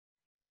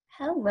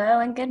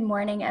Hello and good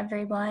morning,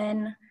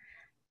 everyone.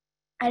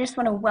 I just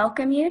want to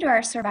welcome you to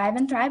our Survive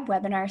and Thrive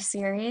webinar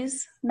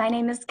series. My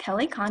name is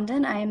Kelly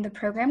Condon. I am the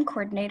program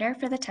coordinator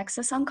for the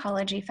Texas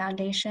Oncology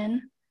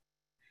Foundation.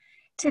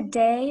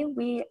 Today,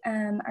 we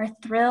are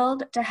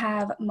thrilled to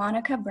have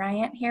Monica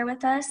Bryant here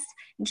with us,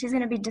 and she's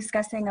going to be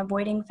discussing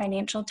avoiding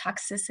financial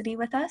toxicity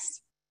with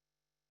us.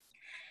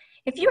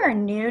 If you are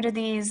new to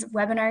these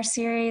webinar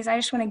series, I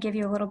just want to give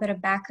you a little bit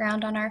of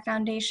background on our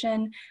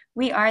foundation.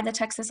 We are the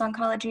Texas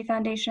Oncology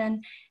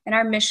Foundation, and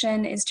our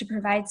mission is to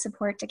provide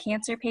support to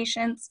cancer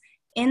patients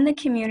in the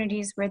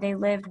communities where they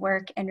live,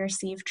 work, and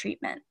receive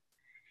treatment.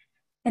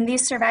 And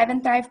these Survive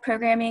and Thrive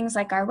programmings,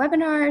 like our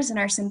webinars and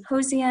our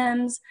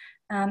symposiums,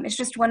 is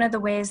just one of the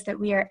ways that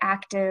we are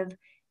active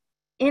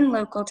in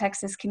local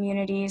Texas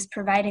communities,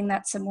 providing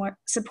that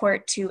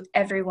support to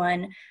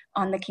everyone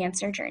on the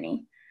cancer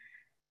journey.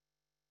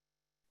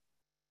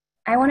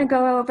 I want to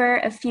go over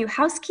a few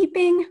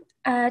housekeeping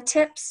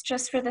tips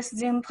just for this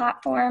Zoom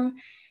platform.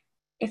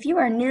 If you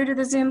are new to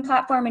the Zoom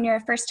platform and you're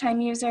a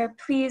first-time user,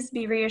 please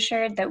be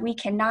reassured that we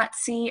cannot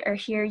see or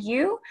hear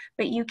you,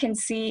 but you can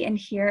see and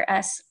hear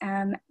us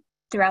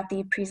throughout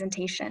the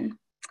presentation.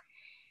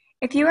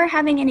 If you are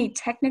having any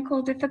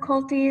technical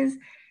difficulties,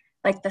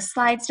 like the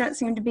slides don't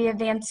seem to be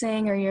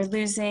advancing or you're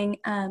losing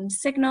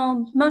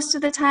signal, most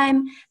of the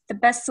time, the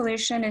best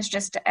solution is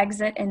just to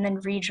exit and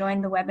then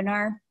rejoin the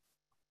webinar.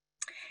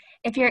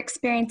 If you're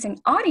experiencing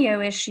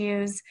audio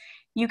issues,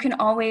 you can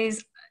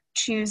always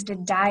choose to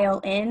dial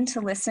in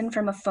to listen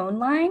from a phone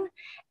line,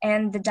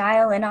 and the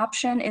dial-in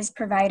option is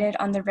provided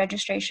on the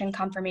registration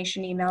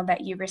confirmation email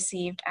that you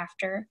received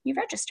after you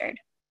registered.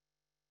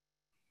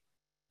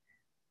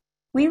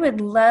 We would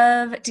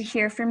love to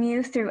hear from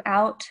you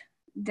throughout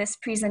this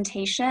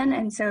presentation,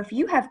 and so if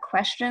you have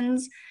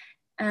questions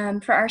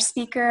for our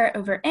speaker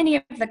over any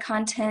of the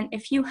content,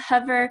 if you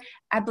hover,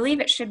 I believe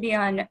it should be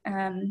on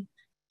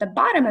the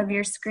bottom of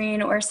your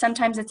screen, or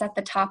sometimes it's at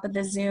the top of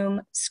the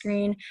Zoom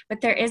screen, but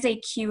there is a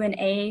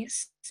Q&A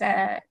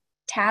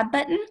tab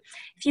button.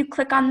 If you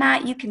click on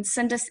that, you can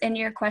send us in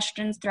your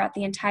questions throughout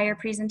the entire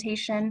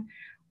presentation.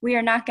 We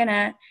are not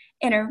gonna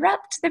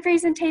interrupt the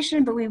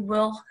presentation, but we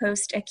will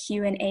host a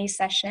Q&A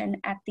session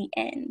at the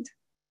end.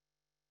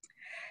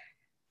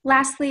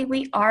 Lastly,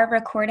 we are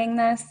recording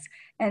this,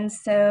 and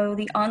so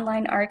the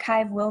online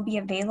archive will be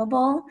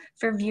available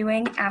for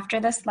viewing after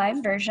this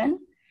live version.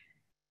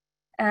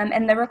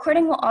 And the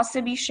recording will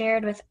also be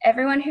shared with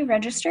everyone who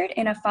registered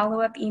in a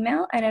follow-up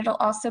email, and it'll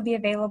also be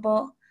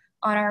available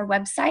on our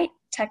website,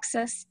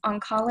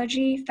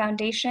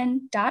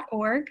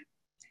 texasoncologyfoundation.org.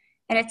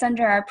 And it's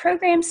under our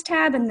programs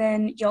tab, and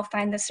then you'll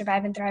find the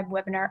Survive and Thrive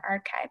webinar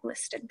archive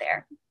listed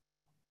there.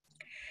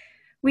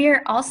 We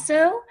are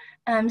also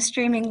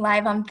streaming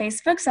live on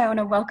Facebook, so I want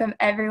to welcome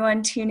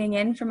everyone tuning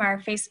in from our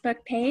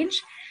Facebook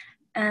page.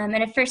 And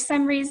if for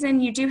some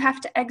reason you do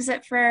have to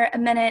exit for a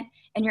minute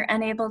and you're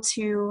unable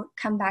to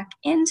come back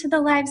into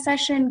the live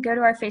session, go to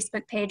our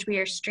Facebook page. We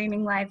are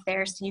streaming live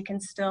there, so you can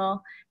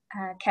still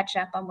catch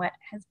up on what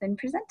has been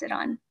presented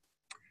on.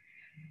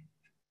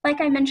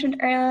 Like I mentioned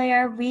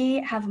earlier,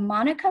 we have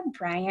Monica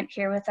Bryant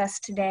here with us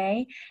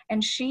today,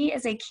 and she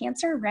is a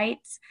cancer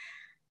rights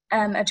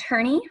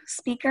attorney,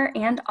 speaker,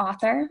 and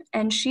author,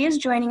 and she is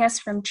joining us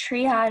from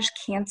Triage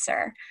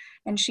Cancer,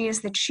 and she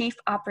is the Chief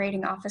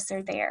Operating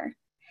Officer there.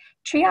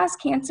 Triage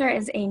Cancer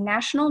is a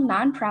national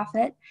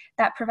nonprofit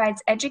that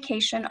provides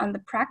education on the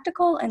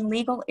practical and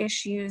legal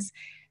issues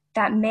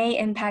that may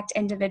impact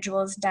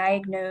individuals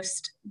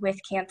diagnosed with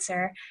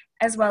cancer,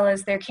 as well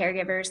as their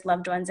caregivers,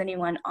 loved ones,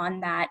 anyone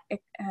on that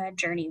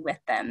journey with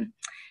them.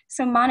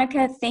 So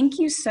Monica, thank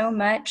you so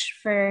much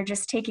for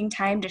just taking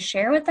time to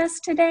share with us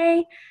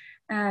today.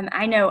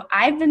 I know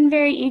I've been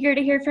very eager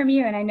to hear from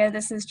you, and I know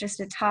this is just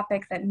a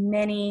topic that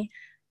many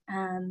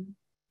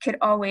could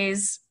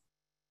always,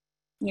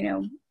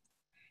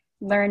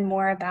 learn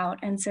more about.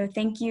 And so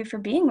thank you for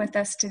being with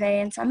us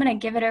today. And so I'm going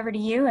to give it over to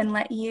you and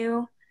let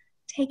you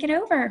take it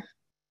over.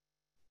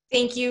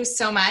 Thank you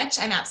so much.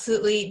 I'm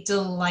absolutely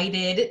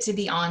delighted to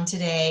be on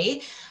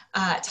today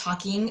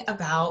talking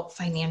about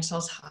financial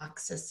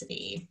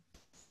toxicity.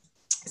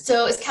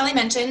 So as Kelly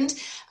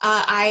mentioned,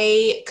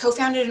 I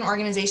co-founded an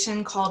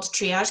organization called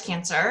Triage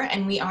Cancer,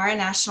 and we are a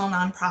national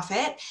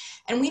nonprofit,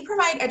 and we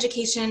provide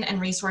education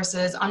and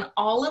resources on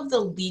all of the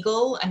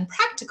legal and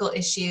practical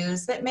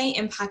issues that may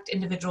impact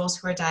individuals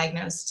who are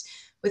diagnosed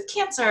with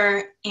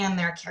cancer and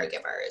their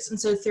caregivers. And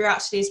so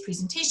throughout today's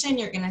presentation,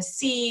 you're going to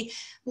see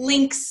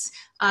links,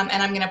 and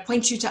I'm going to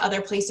point you to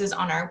other places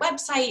on our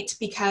website,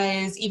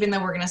 because even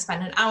though we're going to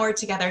spend an hour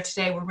together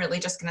today, we're really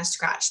just going to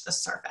scratch the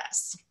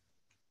surface.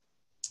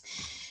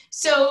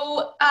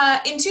 So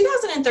in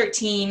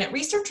 2013,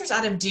 researchers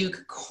out of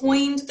Duke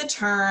coined the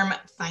term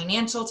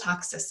financial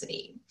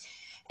toxicity.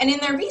 And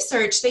in their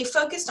research, they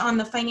focused on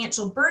the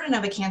financial burden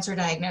of a cancer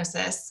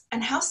diagnosis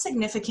and how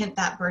significant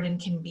that burden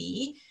can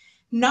be,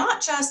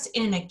 not just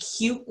in an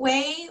acute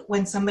way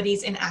when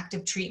somebody's in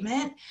active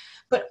treatment,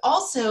 but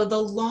also the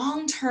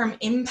long-term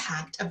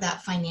impact of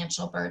that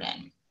financial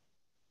burden.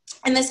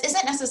 And this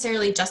isn't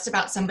necessarily just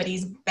about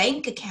somebody's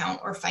bank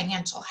account or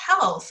financial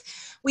health.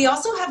 We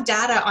also have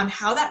data on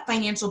how that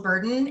financial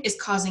burden is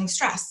causing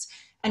stress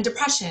and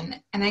depression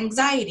and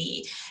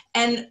anxiety,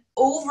 and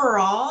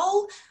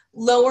overall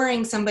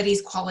lowering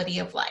somebody's quality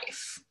of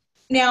life.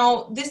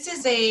 Now, this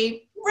is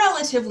a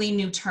relatively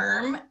new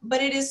term,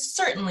 but it is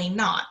certainly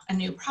not a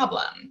new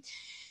problem.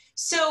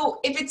 So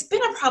if it's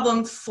been a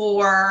problem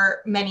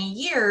for many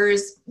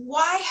years,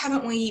 why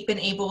haven't we been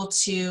able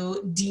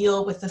to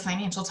deal with the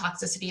financial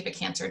toxicity of a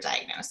cancer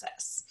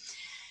diagnosis?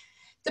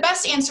 The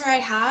best answer I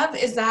have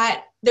is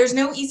that there's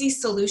no easy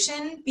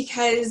solution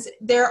because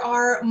there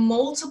are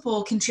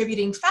multiple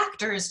contributing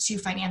factors to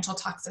financial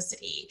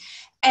toxicity.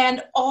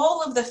 And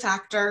all of the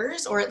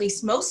factors, or at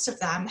least most of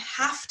them,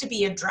 have to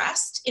be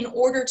addressed in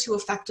order to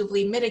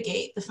effectively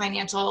mitigate the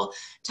financial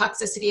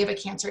toxicity of a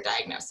cancer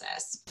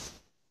diagnosis.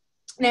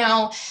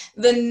 Now,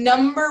 the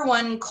number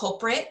one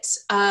culprit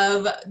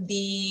of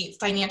the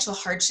financial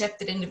hardship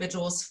that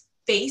individuals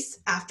face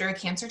after a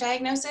cancer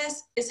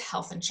diagnosis is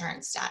health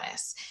insurance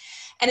status.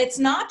 And it's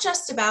not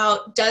just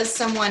about does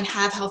someone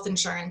have health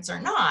insurance or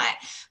not,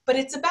 but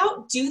it's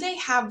about do they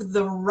have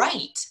the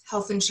right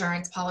health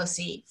insurance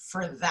policy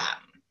for them.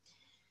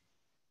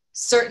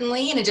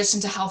 Certainly, in addition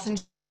to health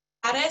insurance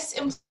status,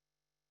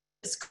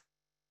 does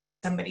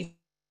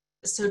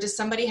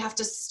somebody have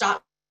to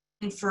stop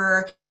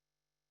for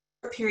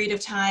a period of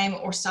time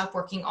or stop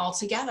working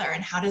altogether?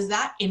 And how does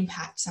that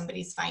impact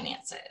somebody's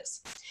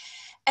finances?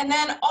 And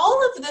then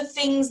all of the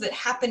things that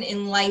happen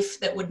in life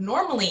that would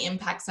normally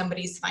impact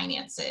somebody's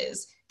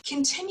finances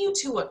continue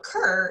to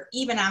occur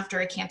even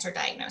after a cancer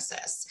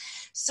diagnosis.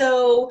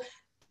 So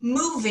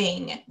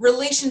moving,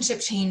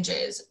 relationship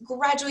changes,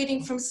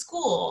 graduating from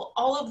school,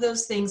 all of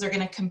those things are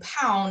going to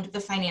compound the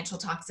financial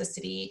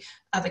toxicity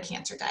of a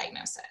cancer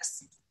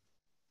diagnosis.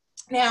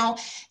 Now,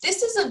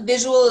 this is a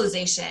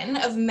visualization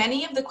of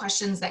many of the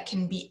questions that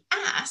can be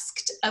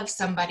asked of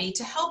somebody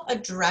to help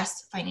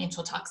address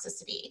financial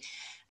toxicity.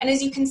 And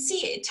as you can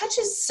see, it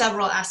touches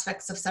several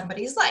aspects of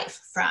somebody's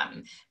life,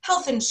 from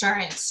health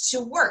insurance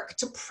to work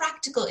to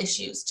practical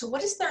issues to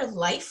what does their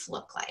life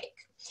look like.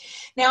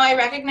 Now, I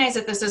recognize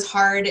that this is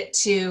hard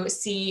to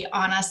see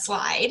on a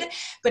slide,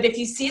 but if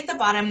you see at the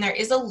bottom, there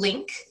is a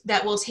link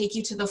that will take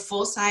you to the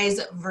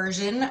full-size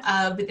version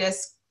of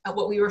this,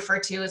 what we refer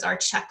to as our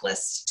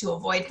checklist to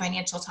avoid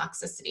financial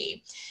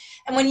toxicity.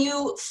 And when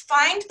you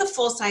find the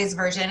full-size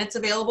version, it's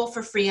available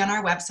for free on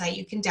our website.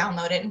 You can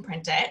download it and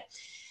print it.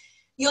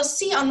 You'll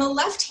see on the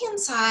left-hand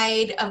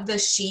side of the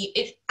sheet,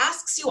 it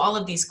asks you all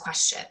of these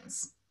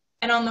questions.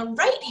 And on the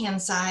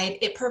right-hand side,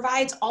 it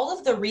provides all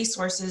of the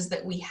resources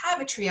that we have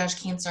at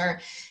Triage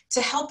Cancer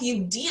to help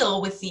you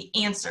deal with the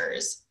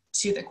answers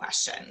to the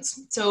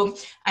questions. So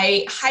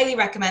I highly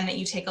recommend that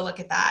you take a look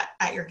at that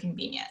at your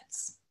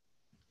convenience.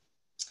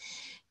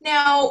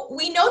 Now,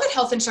 we know that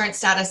health insurance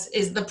status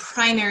is the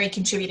primary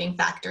contributing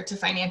factor to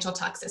financial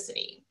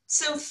toxicity.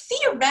 So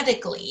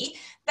theoretically,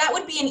 that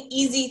would be an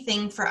easy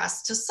thing for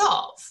us to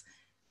solve.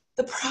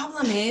 The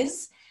problem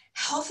is,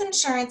 health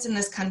insurance in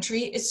this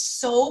country is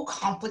so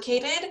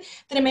complicated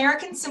that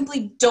Americans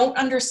simply don't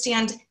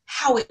understand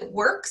how it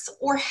works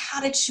or how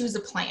to choose a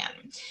plan.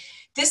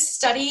 This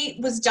study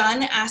was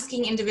done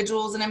asking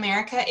individuals in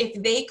America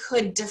if they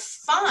could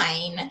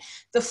define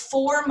the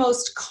 4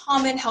 most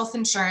common health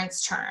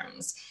insurance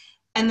terms.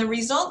 And the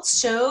results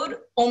showed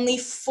only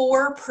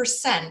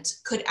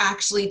 4% could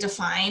actually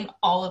define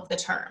all of the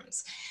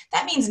terms.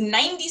 That means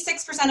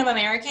 96% of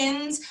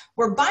Americans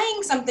were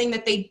buying something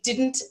that they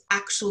didn't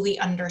actually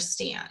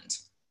understand.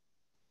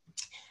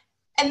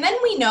 And then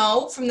we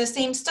know from the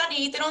same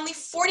study that only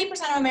 40%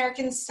 of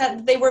Americans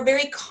said they were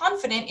very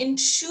confident in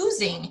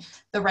choosing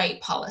the right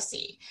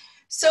policy.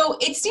 So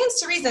it stands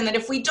to reason that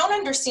if we don't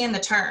understand the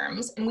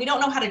terms and we don't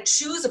know how to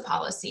choose a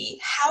policy,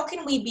 how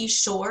can we be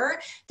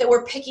sure that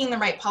we're picking the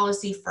right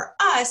policy for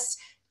us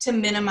to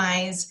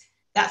minimize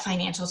that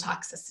financial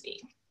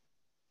toxicity?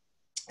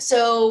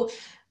 So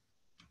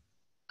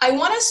I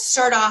want to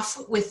start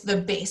off with the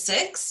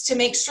basics to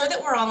make sure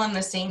that we're all on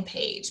the same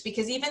page,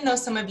 because even though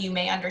some of you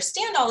may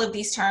understand all of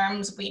these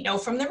terms, we know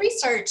from the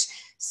research,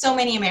 so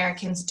many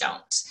Americans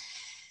don't.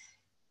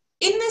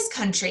 In this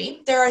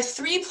country, there are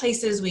 3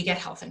 places we get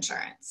health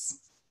insurance.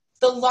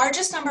 The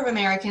largest number of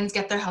Americans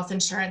get their health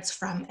insurance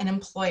from an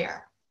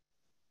employer.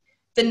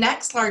 The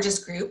next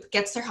largest group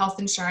gets their health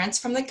insurance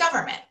from the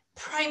government,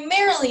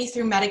 primarily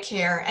through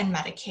Medicare and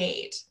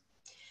Medicaid.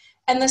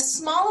 And the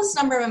smallest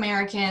number of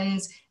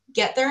Americans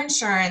get their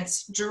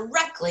insurance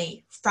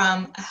directly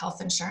from a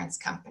health insurance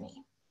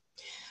company.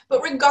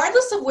 But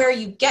regardless of where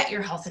you get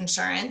your health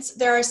insurance,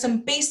 there are some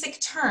basic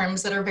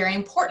terms that are very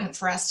important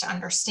for us to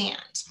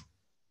understand.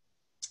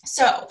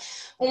 So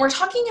when we're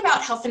talking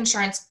about health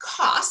insurance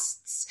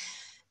costs,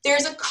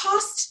 there's a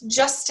cost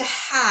just to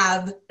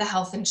have the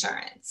health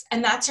insurance,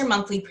 and that's your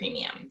monthly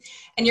premium.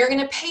 And you're going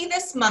to pay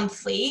this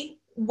monthly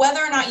whether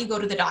or not you go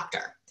to the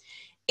doctor.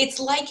 It's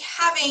like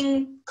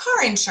having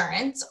car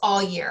insurance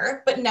all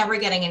year, but never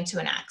getting into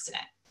an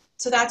accident.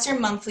 So that's your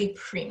monthly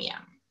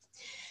premium.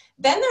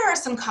 Then there are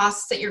some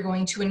costs that you're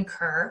going to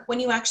incur when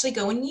you actually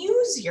go and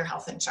use your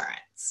health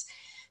insurance.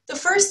 The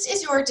first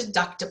is your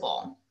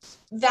deductible.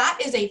 That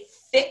is a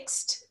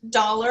fixed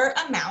dollar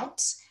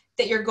amount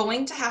that you're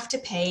going to have to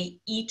pay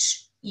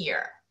each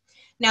year.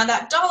 Now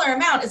that dollar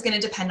amount is going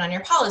to depend on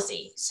your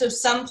policy. So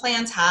some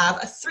plans have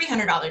a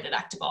 $300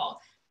 deductible.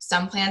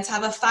 Some plans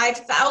have a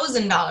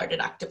 $5,000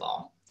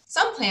 deductible.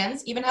 Some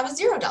plans even have a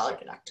 $0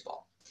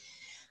 deductible.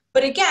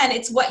 But again,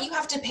 it's what you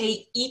have to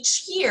pay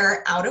each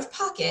year out of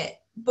pocket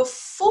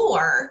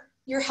before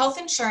your health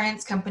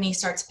insurance company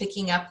starts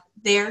picking up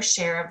their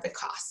share of the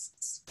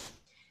costs.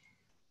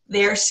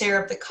 Their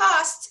share of the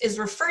costs is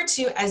referred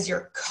to as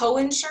your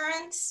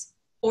co-insurance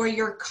or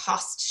your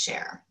cost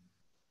share.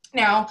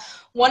 Now,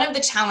 one of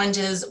the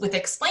challenges with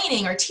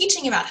explaining or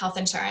teaching about health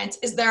insurance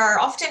is there are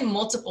often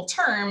multiple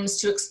terms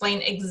to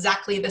explain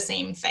exactly the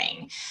same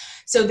thing.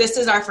 So this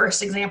is our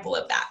first example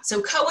of that.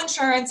 So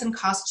co-insurance and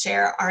cost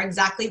share are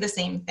exactly the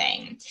same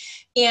thing.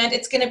 And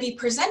it's going to be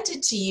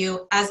presented to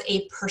you as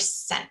a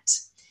percent.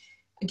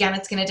 Again,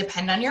 it's going to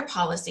depend on your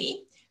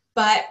policy,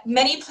 but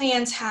many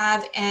plans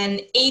have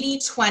an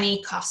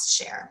 80-20 cost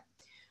share,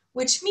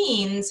 which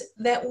means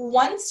that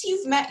once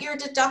you've met your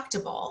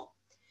deductible,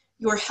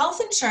 your health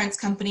insurance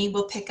company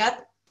will pick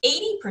up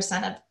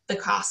 80% of the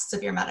costs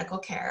of your medical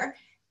care,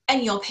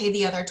 and you'll pay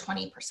the other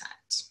 20%.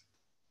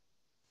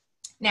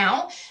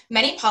 Now,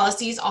 many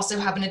policies also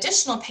have an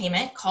additional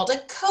payment called a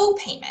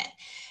co-payment.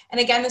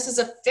 And again, this is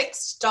a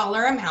fixed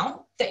dollar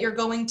amount that you're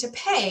going to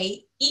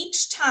pay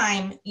each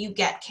time you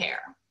get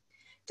care.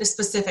 The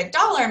specific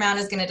dollar amount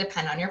is going to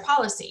depend on your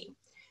policy.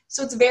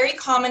 So it's very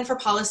common for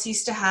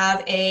policies to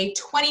have a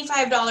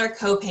 $25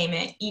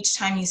 co-payment each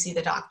time you see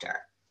the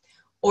doctor,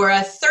 or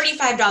a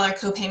 $35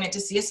 copayment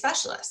to see a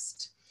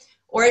specialist,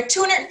 or a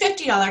 $250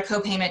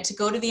 copayment to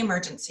go to the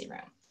emergency room.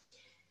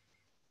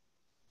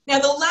 Now,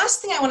 the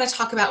last thing I want to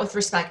talk about with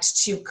respect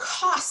to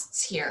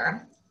costs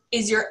here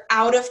is your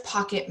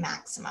out-of-pocket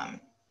maximum.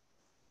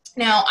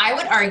 Now, I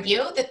would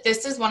argue that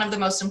this is one of the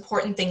most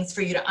important things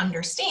for you to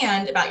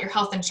understand about your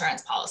health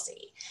insurance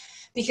policy,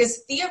 because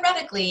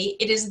theoretically,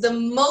 it is the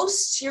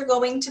most you're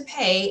going to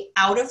pay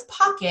out of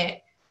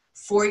pocket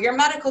for your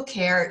medical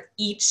care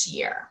each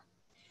year.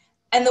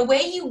 And the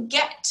way you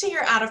get to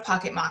your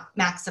out-of-pocket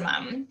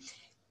maximum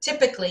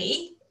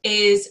typically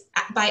is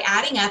by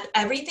adding up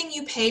everything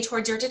you pay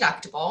towards your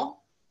deductible,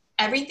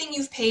 everything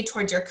you've paid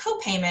towards your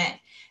copayment,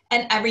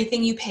 and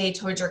everything you pay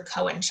towards your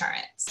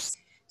co-insurance.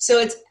 So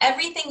it's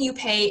everything you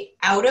pay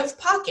out of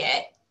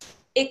pocket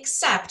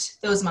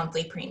except those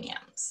monthly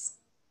premiums.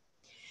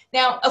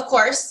 Now, of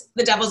course,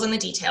 the devil's in the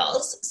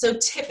details. So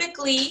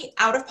typically,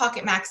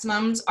 out-of-pocket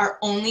maximums are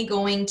only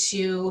going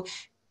to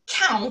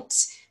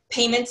count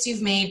payments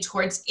you've made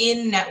towards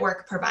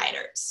in-network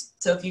providers.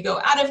 So if you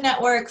go out of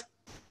network,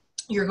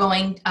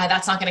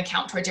 that's not going to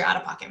count towards your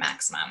out-of-pocket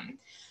maximum.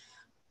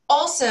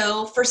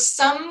 Also, for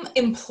some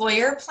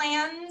employer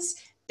plans,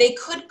 they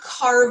could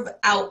carve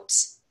out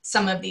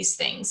some of these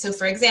things. So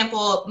for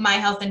example, my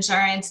health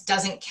insurance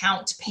doesn't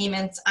count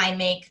payments I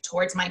make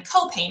towards my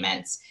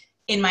co-payments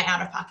in my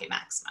out-of-pocket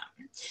maximum.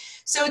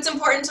 So it's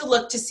important to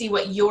look to see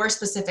what your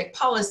specific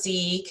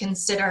policy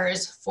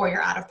considers for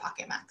your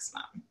out-of-pocket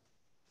maximum.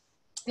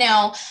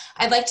 Now,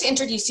 I'd like to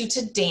introduce you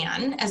to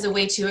Dan as a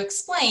way to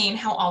explain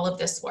how all of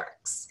this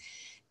works.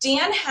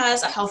 Dan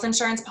has a health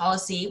insurance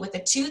policy with a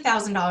 $2,000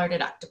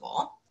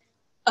 deductible,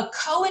 a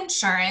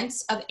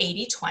co-insurance of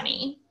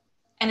 80-20,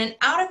 and an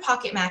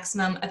out-of-pocket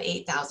maximum of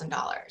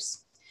 $8,000.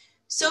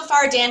 So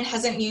far, Dan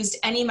hasn't used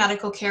any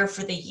medical care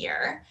for the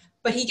year,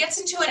 but he gets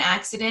into an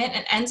accident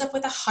and ends up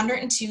with a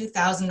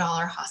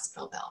 $102,000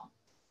 hospital bill.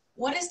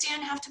 What does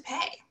Dan have to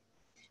pay?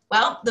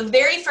 Well, the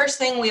very first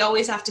thing we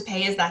always have to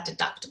pay is that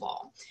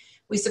deductible.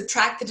 We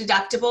subtract the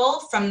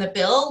deductible from the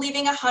bill,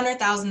 leaving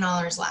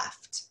 $100,000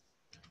 left.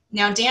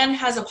 Now, Dan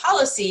has a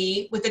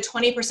policy with a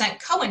 20%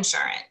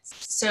 co-insurance.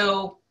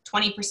 So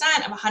 20%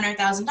 of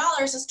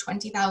 $100,000 is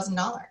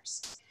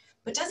 $20,000.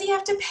 But does he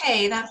have to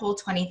pay that whole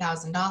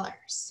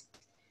 $20,000?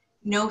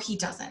 No, he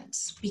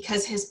doesn't,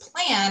 because his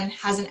plan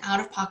has an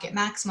out-of-pocket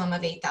maximum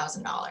of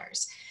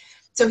 $8,000.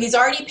 So he's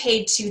already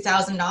paid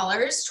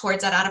 $2,000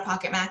 towards that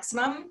out-of-pocket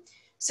maximum.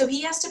 So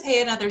he has to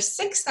pay another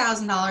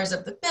 $6,000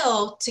 of the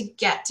bill to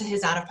get to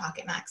his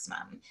out-of-pocket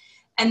maximum.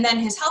 And then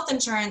his health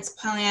insurance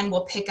plan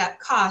will pick up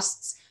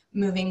costs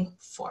moving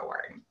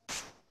forward.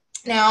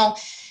 Now,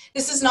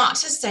 this is not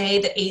to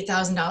say that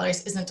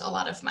 $8,000 isn't a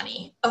lot of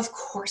money. Of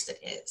course it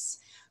is.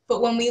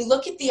 But when we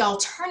look at the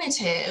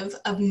alternative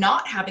of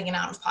not having an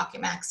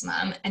out-of-pocket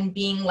maximum and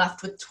being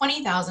left with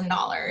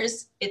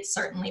 $20,000, it's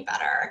certainly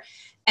better.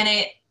 And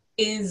it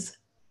is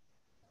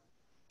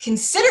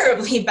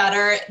considerably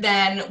better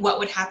than what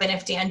would happen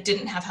if Dan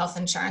didn't have health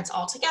insurance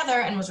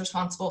altogether and was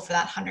responsible for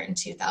that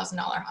 $102,000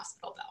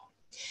 hospital bill.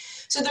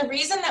 So the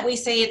reason that we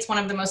say it's one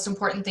of the most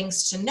important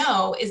things to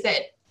know is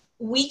that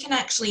we can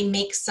actually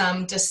make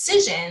some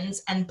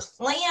decisions and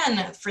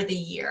plan for the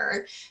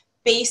year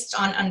based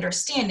on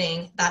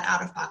understanding that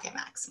out-of-pocket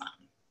maximum.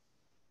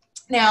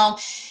 Now,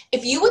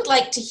 if you would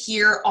like to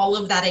hear all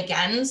of that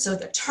again, so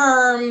the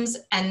terms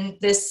and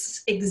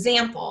this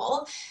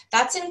example,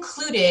 that's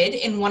included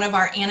in one of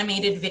our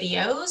animated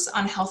videos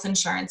on health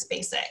insurance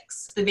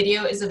basics. The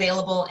video is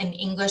available in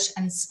English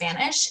and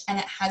Spanish, and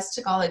it has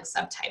Tagalog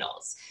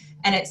subtitles,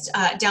 and it's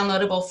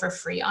downloadable for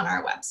free on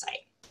our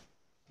website.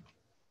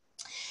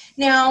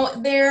 Now,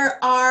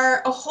 there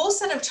are a whole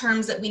set of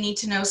terms that we need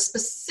to know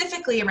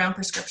specifically around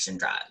prescription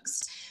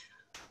drugs.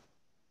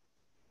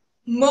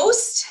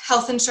 Most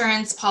health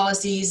insurance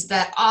policies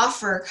that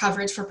offer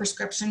coverage for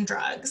prescription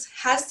drugs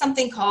has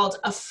something called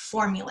a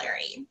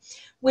formulary,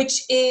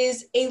 which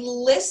is a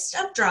list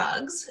of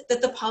drugs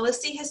that the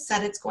policy has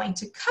said it's going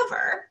to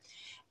cover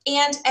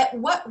and at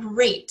what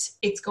rate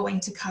it's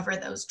going to cover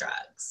those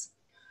drugs.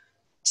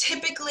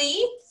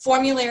 Typically,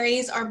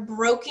 formularies are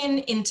broken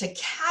into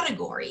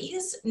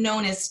categories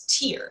known as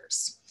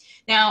tiers.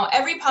 Now,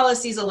 every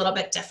policy is a little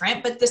bit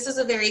different, but this is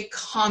a very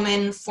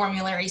common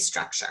formulary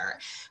structure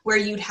where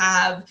you'd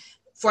have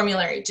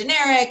formulary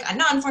generic, a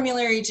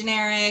non-formulary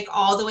generic,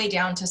 all the way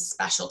down to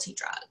specialty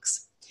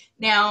drugs.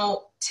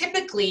 Now,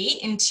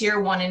 typically in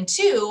tier 1 and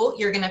 2,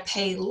 you're going to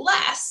pay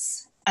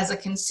less as a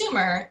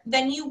consumer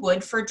than you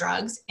would for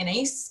drugs in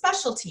a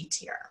specialty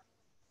tier.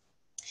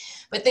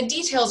 But the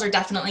details are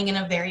definitely going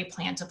to vary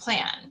plan to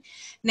plan.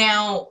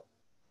 Now,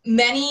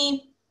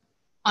 many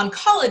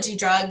oncology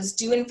drugs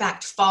do in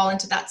fact fall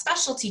into that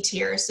specialty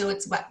tier, so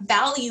it's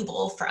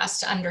valuable for us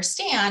to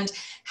understand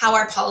how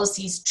our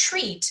policies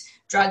treat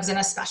drugs in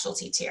a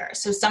specialty tier.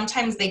 So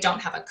sometimes they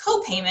don't have a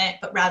copayment,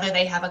 but rather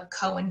they have a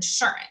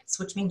co-insurance,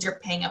 which means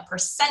you're paying a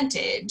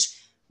percentage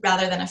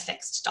rather than a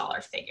fixed dollar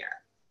figure.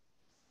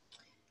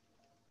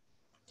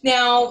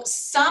 Now,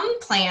 some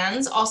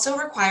plans also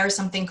require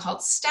something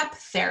called step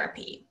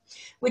therapy,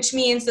 which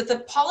means that the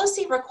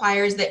policy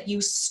requires that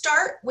you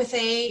start with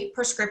a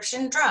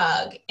prescription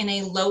drug in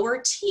a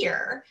lower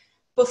tier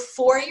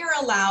before you're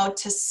allowed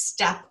to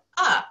step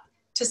up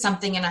to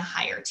something in a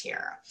higher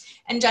tier.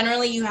 And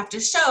generally you have to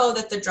show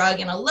that the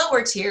drug in a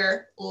lower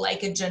tier,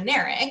 like a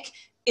generic,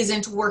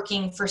 isn't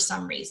working for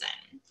some reason.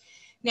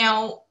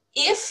 Now,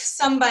 if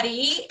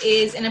somebody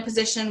is in a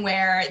position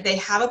where they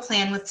have a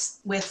plan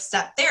with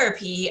step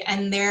therapy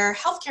and their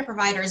healthcare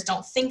providers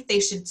don't think they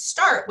should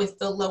start with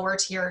the lower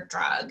tier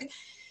drug,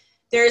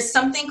 there's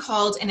something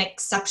called an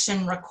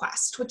exception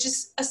request, which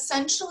is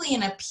essentially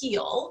an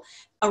appeal,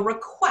 a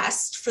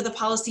request for the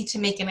policy to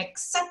make an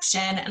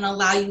exception and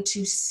allow you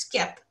to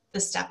skip the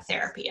step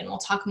therapy. And we'll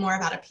talk more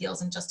about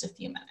appeals in just a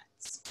few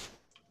minutes.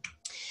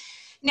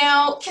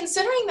 Now,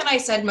 considering that I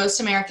said most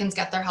Americans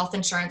get their health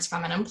insurance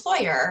from an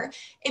employer,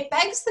 it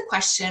begs the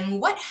question,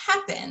 what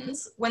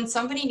happens when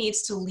somebody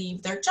needs to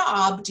leave their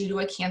job due to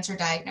a cancer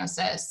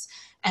diagnosis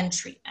and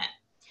treatment?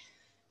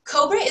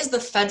 COBRA is the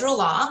federal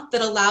law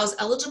that allows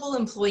eligible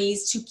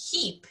employees to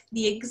keep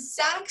the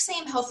exact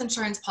same health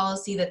insurance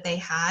policy that they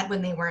had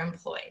when they were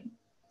employed.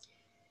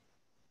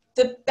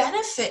 The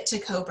benefit to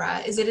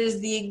COBRA is it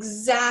is the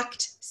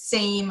exact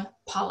same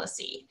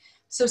policy.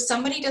 So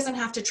somebody doesn't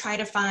have to try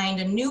to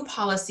find a new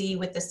policy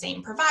with the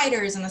same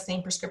providers and the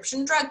same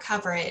prescription drug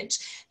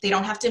coverage. They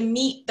don't have to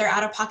meet their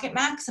out-of-pocket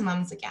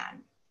maximums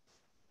again.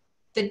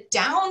 The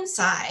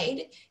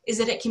downside is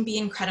that it can be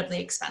incredibly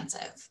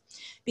expensive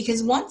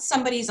because once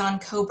somebody's on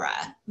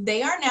COBRA,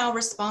 they are now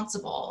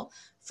responsible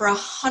for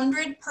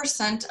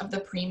 100% of the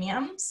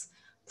premiums,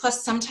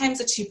 plus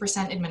sometimes a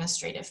 2%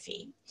 administrative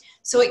fee.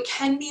 So it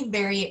can be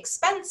very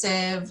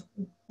expensive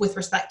with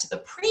respect to the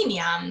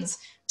premiums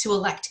to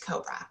elect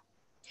COBRA.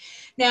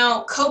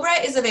 Now, COBRA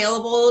is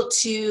available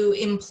to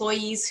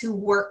employees who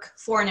work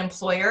for an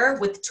employer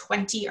with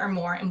 20 or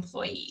more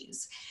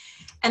employees.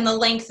 And the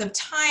length of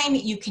time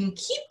you can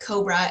keep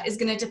COBRA is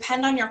going to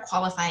depend on your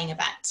qualifying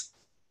event.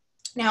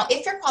 Now,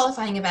 if your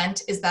qualifying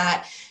event is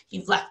that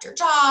you've left your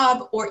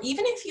job, or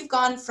even if you've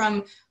gone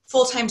from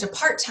full-time to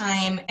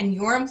part-time and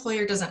your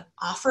employer doesn't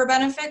offer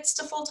benefits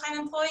to full-time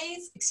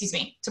employees,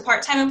 to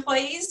part-time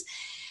employees,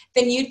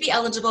 then you'd be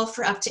eligible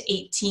for up to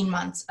 18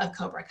 months of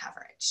COBRA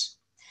coverage.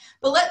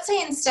 But let's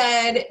say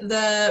instead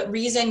the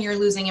reason you're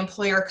losing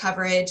employer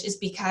coverage is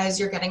because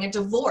you're getting a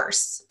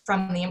divorce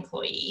from the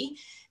employee,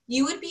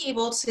 you would be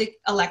able to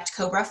elect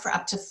COBRA for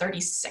up to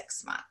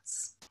 36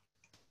 months.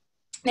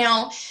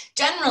 Now,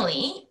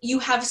 generally, you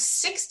have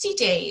 60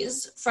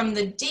 days from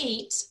the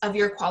date of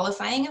your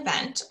qualifying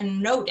event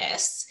and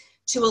notice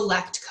to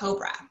elect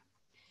COBRA.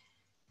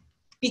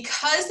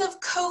 Because of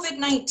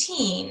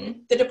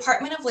COVID-19, the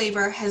Department of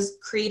Labor has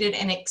created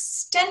an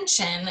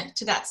extension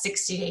to that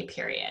 60-day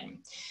period.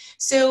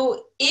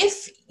 So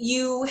if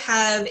you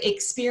have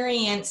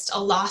experienced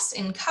a loss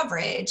in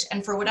coverage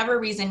and for whatever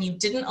reason you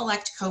didn't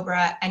elect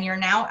COBRA and you're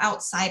now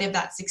outside of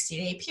that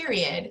 60-day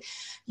period,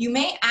 you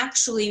may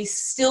actually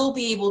still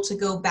be able to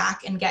go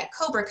back and get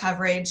COBRA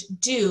coverage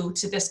due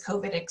to this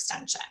COVID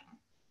extension.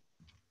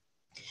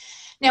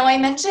 Now, I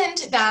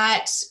mentioned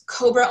that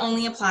COBRA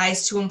only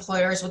applies to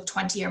employers with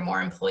 20 or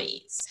more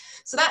employees.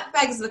 So that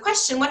begs the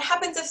question, what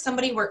happens if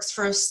somebody works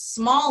for a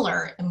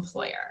smaller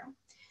employer?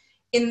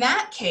 In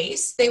that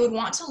case, they would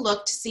want to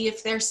look to see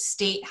if their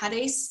state had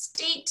a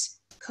state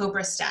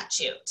COBRA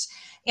statute.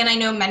 And I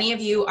know many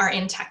of you are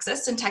in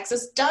Texas, and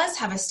Texas does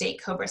have a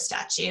state COBRA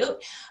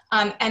statute,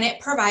 and it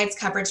provides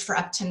coverage for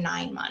up to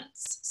 9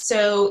 months.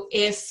 So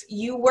if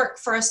you work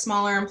for a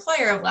smaller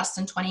employer of less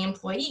than 20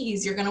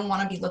 employees, you're going to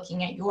want to be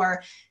looking at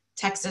your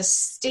Texas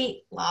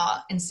state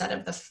law instead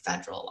of the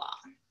federal law.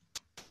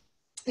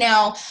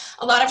 Now,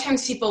 a lot of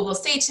times people will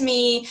say to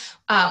me,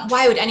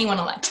 why would anyone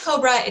elect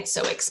COBRA? It's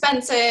so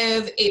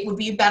expensive. It would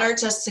be better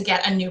just to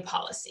get a new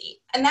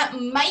policy. And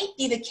that might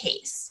be the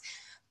case,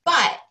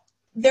 but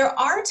there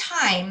are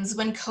times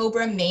when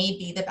COBRA may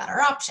be the better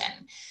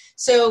option.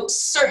 So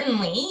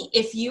certainly,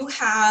 if you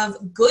have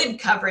good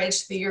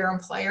coverage through your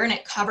employer and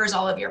it covers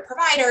all of your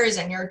providers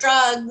and your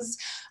drugs,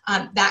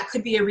 that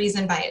could be a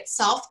reason by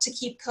itself to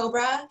keep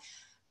COBRA.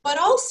 But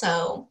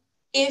also,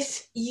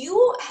 if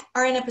you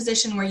are in a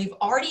position where you've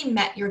already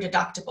met your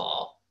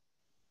deductible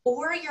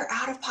or your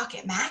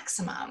out-of-pocket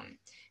maximum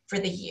for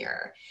the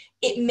year,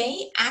 it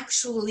may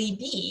actually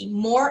be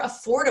more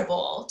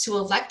affordable to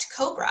elect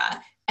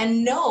COBRA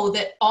and know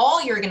that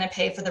all you're going to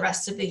pay for the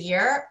rest of the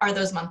year are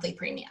those monthly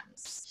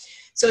premiums.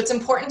 So it's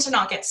important to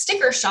not get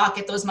sticker shock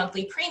at those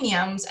monthly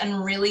premiums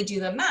and really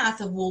do the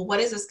math of, well, what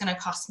is this going to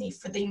cost me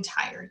for the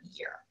entire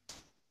year?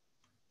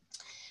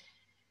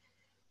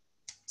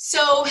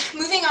 So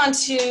moving on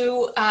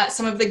to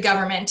some of the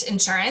government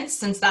insurance,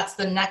 since that's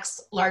the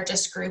next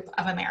largest group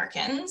of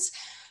Americans.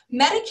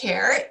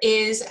 Medicare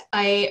is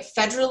a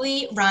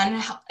federally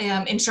run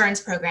insurance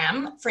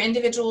program for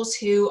individuals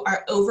who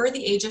are over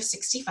the age of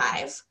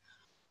 65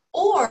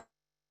 or have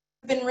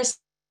been receiving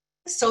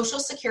Social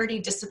Security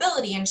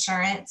disability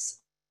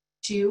insurance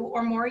 2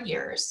 or more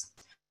years,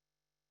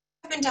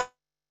 have been diagnosed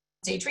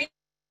with stage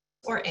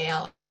or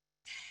AL.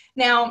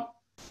 Now,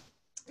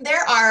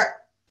 there are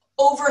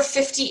over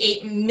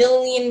 58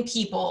 million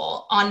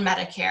people on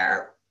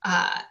Medicare.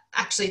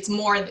 Actually, it's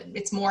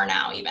more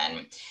now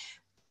even.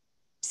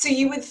 So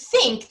you would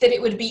think that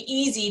it would be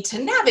easy to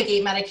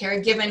navigate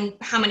Medicare given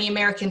how many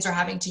Americans are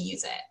having to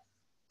use it.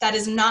 That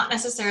is not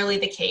necessarily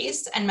the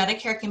case, and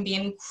Medicare can be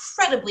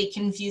incredibly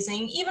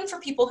confusing even for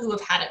people who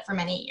have had it for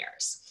many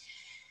years.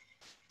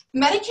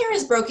 Medicare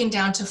is broken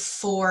down to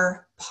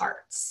 4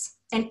 parts,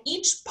 and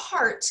each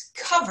part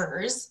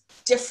covers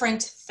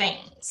different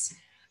things.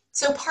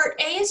 So Part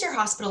A is your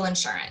hospital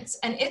insurance,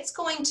 and it's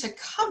going to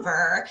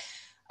cover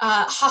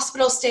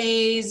hospital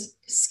stays,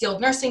 skilled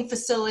nursing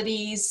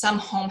facilities, some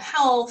home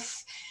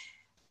health.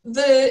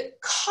 The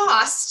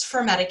cost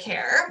for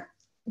Medicare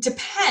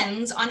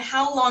depends on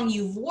how long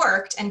you've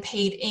worked and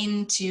paid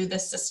into the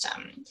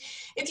system.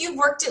 If you've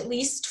worked at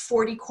least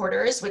 40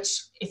 quarters,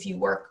 which if you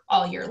work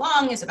all year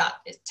long is about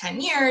 10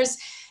 years,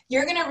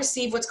 you're going to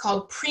receive what's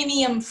called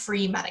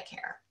premium-free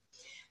Medicare,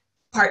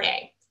 Part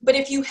A. But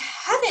if you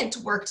haven't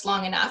worked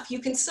long enough, you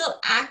can still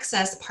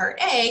access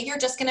Part A, you're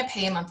just going to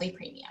pay a monthly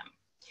premium.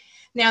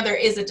 Now, there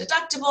is a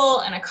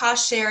deductible and a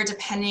cost share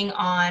depending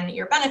on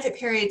your benefit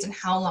periods and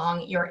how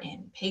long you're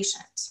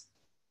inpatient.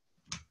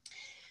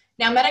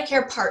 Now,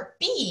 Medicare Part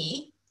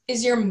B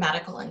is your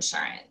medical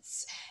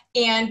insurance.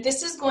 And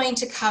this is going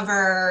to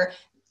cover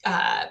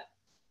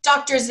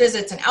doctor's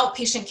visits and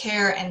outpatient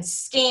care and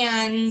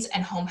scans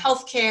and home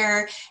health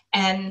care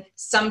and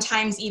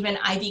sometimes even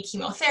IV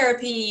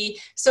chemotherapy.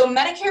 So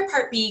Medicare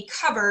Part B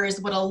covers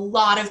what a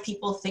lot of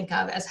people think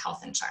of as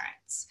health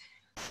insurance.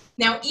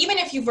 Now, even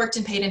if you've worked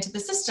and paid into the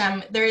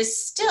system, there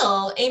is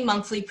still a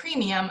monthly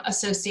premium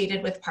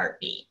associated with Part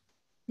B.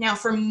 Now,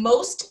 for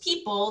most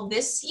people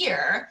this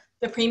year,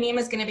 the premium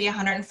is going to be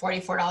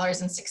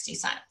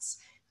 $144.60.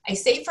 I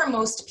say for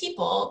most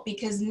people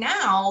because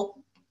now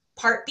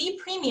Part B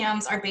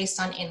premiums are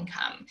based on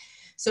income.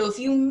 So if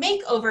you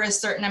make over a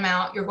certain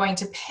amount, you're going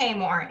to pay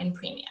more in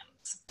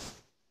premiums.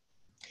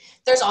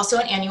 There's also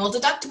an annual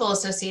deductible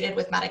associated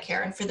with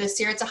Medicare, and for this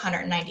year, it's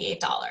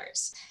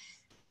 $198.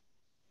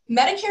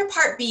 Medicare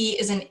Part B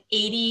is an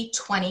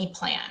 80-20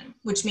 plan,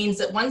 which means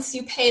that once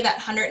you pay that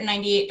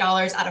 $198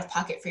 out of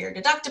pocket for your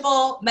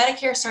deductible,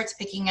 Medicare starts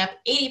picking up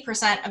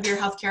 80% of your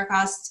healthcare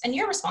costs, and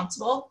you're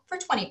responsible for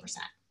 20%.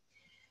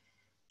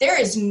 There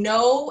is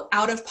no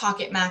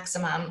out-of-pocket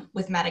maximum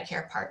with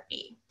Medicare Part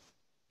B.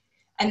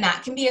 And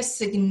that can be a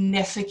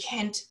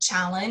significant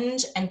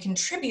challenge and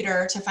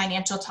contributor to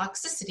financial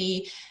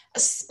toxicity,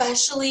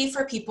 especially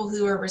for people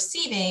who are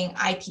receiving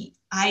IV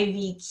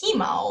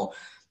chemo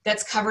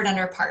that's covered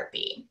under Part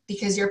B,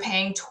 because you're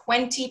paying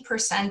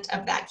 20%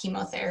 of that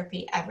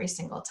chemotherapy every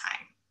single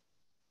time.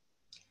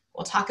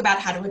 We'll talk about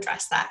how to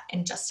address that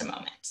in just a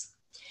moment.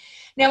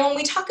 Now, when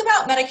we talk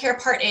about Medicare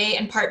Part A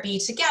and Part B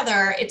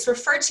together, it's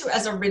referred to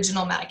as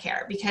original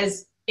Medicare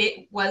because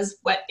it was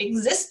what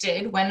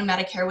existed when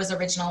Medicare was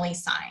originally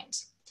signed.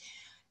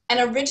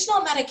 And original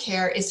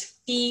Medicare is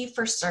fee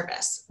for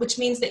service, which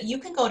means that you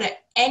can go to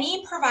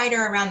any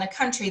provider around the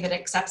country that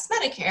accepts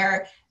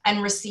Medicare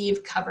and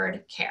receive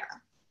covered care.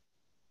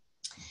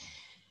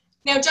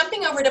 Now,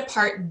 jumping over to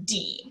Part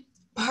D.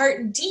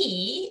 Part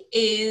D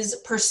is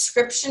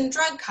prescription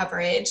drug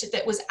coverage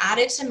that was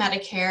added to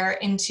Medicare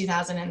in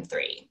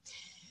 2003.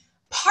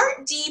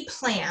 Part D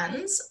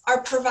plans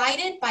are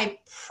provided by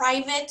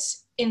private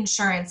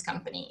insurance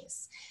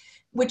companies,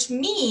 which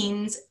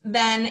means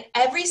then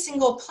every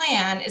single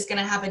plan is going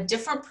to have a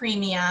different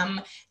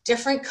premium,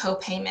 different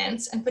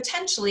co-payments, and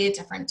potentially a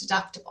different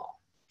deductible.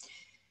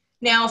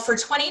 Now, for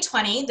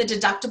 2020, the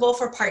deductible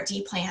for Part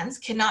D plans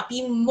cannot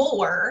be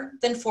more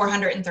than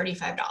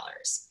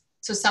 $435.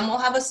 So some will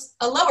have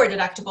a lower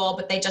deductible,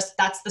 but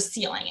that's the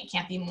ceiling. It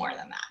can't be more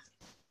than that.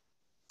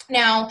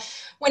 Now,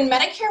 when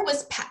Medicare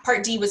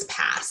Part D was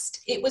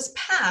passed, it was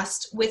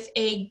passed with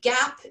a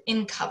gap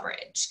in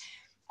coverage.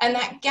 And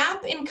that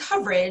gap in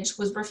coverage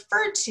was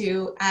referred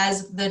to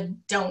as the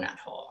donut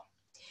hole.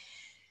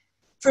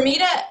 For me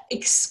to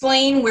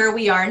explain where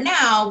we are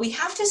now, we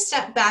have to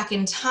step back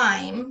in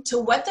time to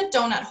what the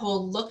donut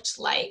hole looked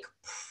like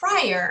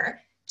prior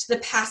to the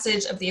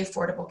passage of the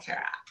Affordable Care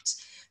Act.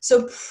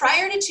 So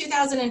prior to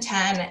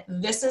 2010,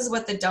 this is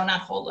what the donut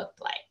hole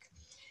looked like.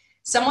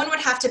 Someone would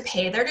have to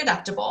pay their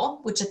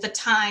deductible, which at the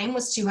time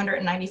was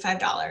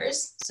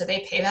 $295, so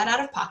they pay that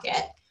out of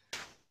pocket.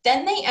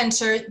 Then they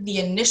enter the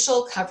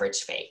initial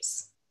coverage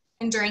phase.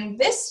 And during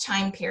this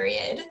time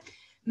period,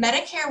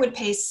 Medicare would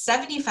pay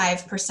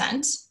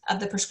 75% of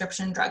the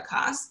prescription drug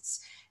costs,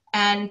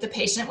 and the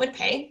patient would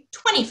pay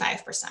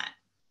 25%,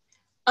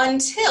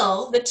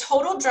 until the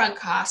total drug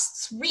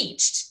costs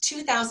reached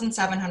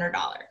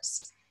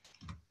 $2,700.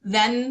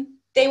 Then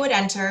they would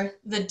enter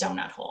the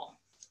donut hole.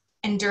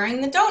 And during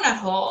the donut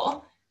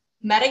hole,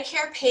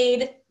 Medicare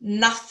paid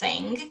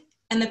nothing,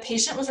 and the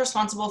patient was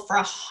responsible for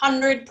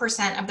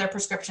 100% of their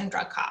prescription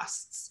drug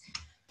costs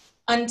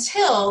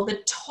until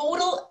the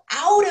total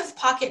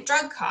out-of-pocket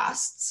drug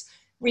costs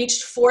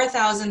reached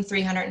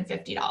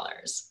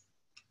 $4,350.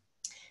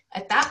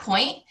 At that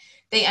point,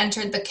 they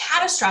entered the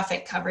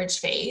catastrophic coverage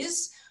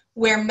phase,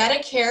 where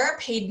Medicare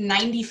paid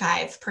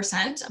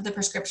 95% of the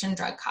prescription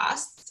drug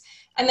costs,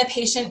 and the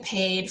patient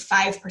paid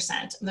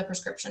 5% of the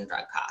prescription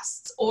drug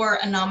costs, or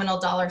a nominal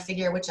dollar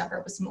figure,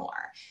 whichever was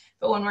more.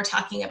 But when we're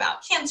talking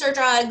about cancer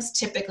drugs,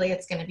 typically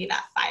it's going to be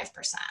that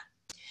 5%.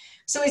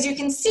 So as you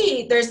can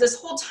see, there's this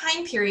whole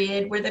time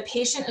period where the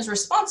patient is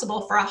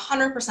responsible for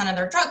 100% of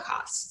their drug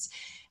costs.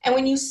 And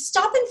when you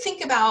stop and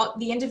think about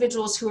the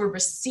individuals who are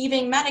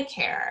receiving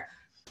Medicare,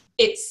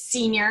 it's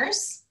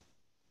seniors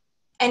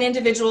and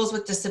individuals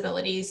with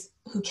disabilities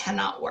who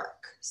cannot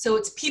work. So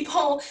it's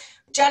people,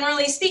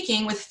 generally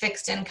speaking, with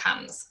fixed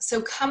incomes.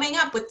 So coming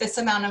up with this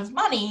amount of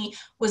money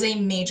was a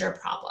major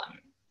problem.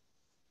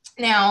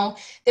 Now,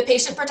 the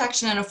Patient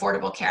Protection and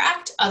Affordable Care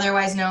Act,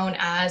 otherwise known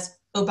as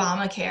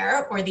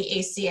Obamacare or the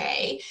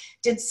ACA,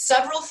 did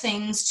several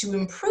things to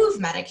improve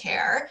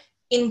Medicare,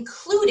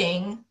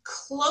 including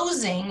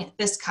closing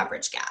this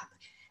coverage gap.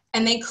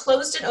 And they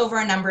closed it over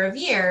a number of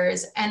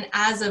years, and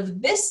as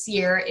of this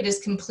year, it is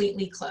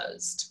completely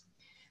closed.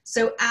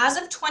 So as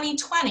of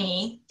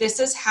 2020, this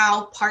is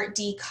how Part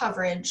D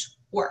coverage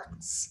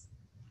works.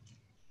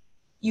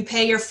 You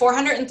pay your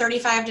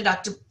 $435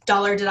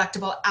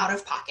 deductible out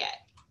of pocket.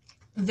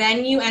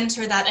 Then you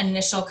enter that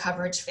initial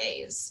coverage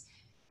phase,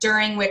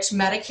 during which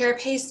Medicare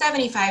pays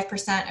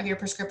 75% of your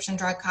prescription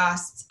drug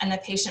costs and the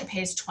patient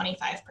pays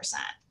 25%,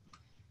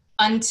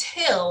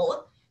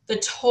 until the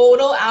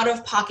total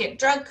out-of-pocket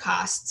drug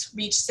costs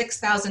reach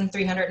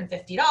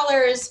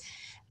 $6,350,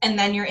 and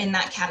then you're in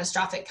that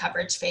catastrophic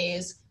coverage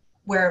phase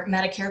where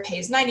Medicare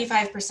pays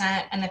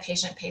 95% and the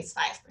patient pays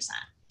 5%.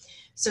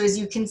 So as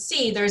you can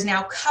see, there's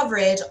now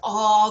coverage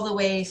all the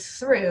way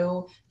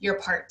through your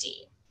Part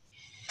D.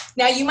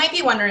 Now you might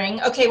be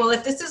wondering, okay, well,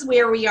 if this is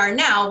where we are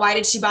now, why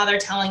did she bother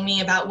telling me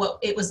about what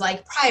it was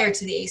like prior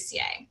to the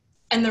ACA?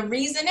 And the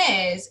reason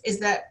is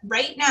that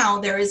right now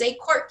there is a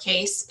court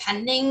case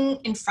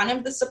pending in front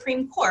of the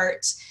Supreme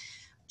Court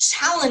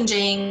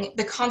challenging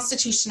the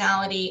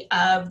constitutionality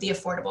of the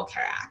Affordable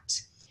Care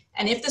Act.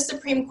 And if the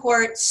Supreme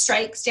Court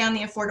strikes down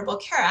the Affordable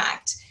Care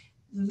Act,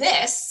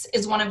 this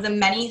is one of the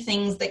many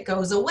things that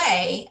goes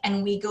away,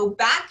 and we go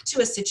back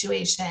to a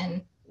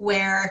situation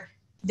where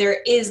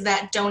there is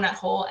that donut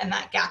hole and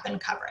that gap in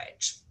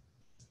coverage.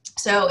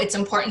 So it's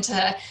important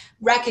to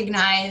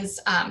recognize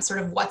sort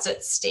of what's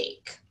at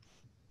stake.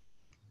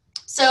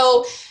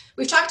 So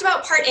we've talked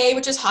about Part A,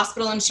 which is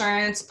hospital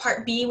insurance,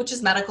 Part B, which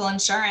is medical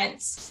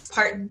insurance,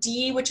 Part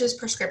D, which is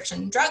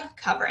prescription drug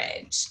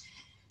coverage.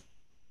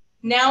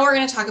 Now we're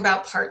going to talk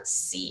about Part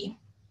C.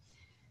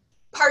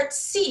 Part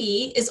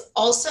C is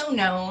also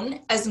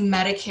known as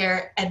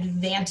Medicare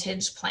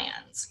Advantage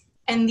plans.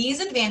 And these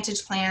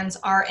Advantage plans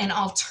are an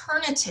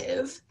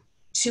alternative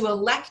to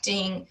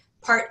electing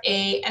Part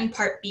A and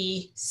Part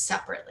B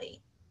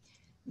separately.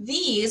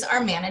 These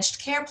are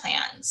managed care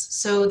plans.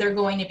 So they're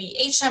going to be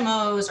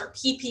HMOs or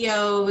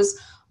PPOs.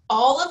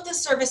 All of the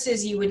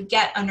services you would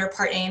get under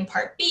Part A and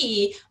Part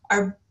B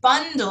are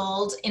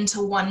bundled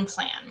into one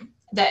plan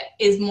that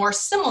is more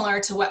similar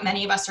to what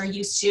many of us are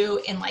used to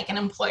in like an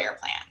employer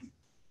plan.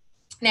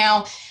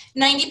 Now,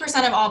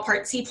 90% of all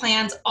Part C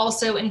plans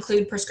also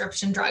include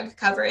prescription drug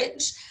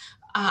coverage.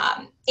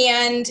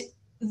 And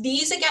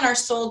these, again, are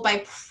sold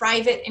by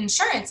private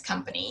insurance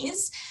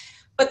companies,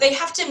 but they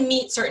have to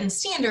meet certain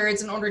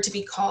standards in order to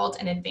be called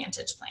an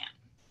Advantage plan.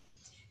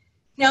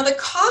 Now, the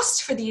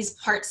cost for these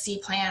Part C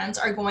plans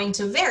are going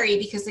to vary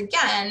because,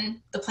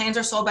 again, the plans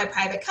are sold by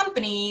private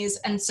companies,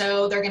 and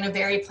so they're going to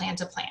vary plan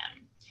to plan.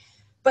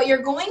 But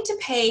you're going to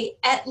pay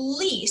at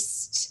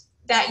least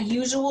that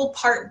usual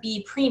Part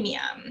B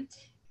premium.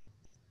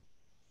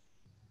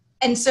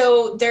 And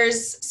so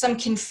there's some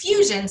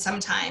confusion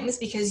sometimes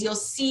because you'll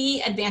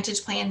see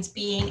Advantage plans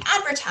being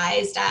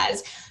advertised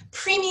as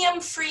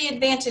premium-free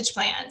Advantage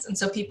plans. And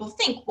so people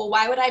think, well,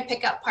 why would I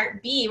pick up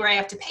Part B where I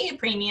have to pay a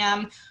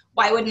premium?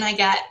 Why wouldn't I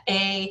get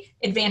an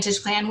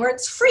Advantage plan where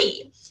it's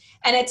free?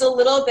 And it's a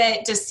little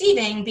bit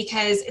deceiving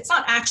because it's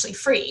not actually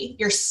free.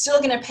 You're still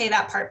going to pay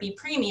that Part B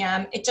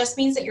premium. It just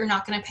means that you're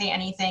not going to pay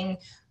anything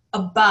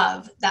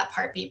above that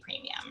Part B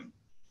premium.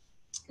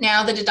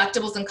 Now, the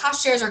deductibles and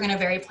cost shares are going to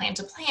vary plan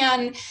to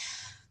plan,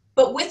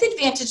 but with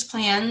Advantage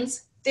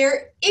plans,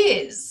 there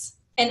is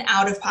an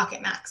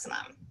out-of-pocket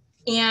maximum.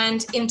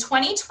 And in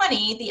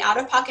 2020, the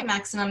out-of-pocket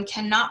maximum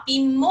cannot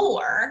be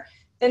more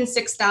than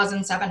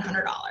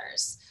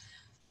 $6,700.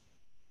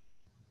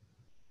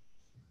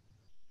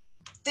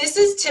 This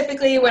is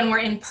typically when we're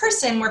in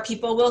person where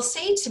people will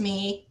say to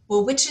me,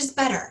 well, which is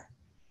better?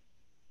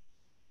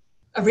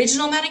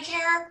 Original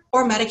Medicare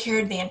or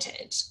Medicare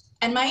Advantage?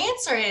 And my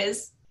answer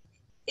is,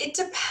 it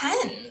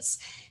depends.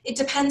 It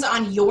depends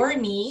on your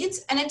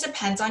needs and it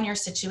depends on your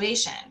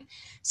situation.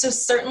 So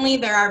certainly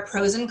there are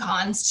pros and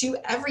cons to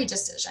every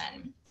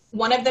decision.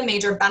 One of the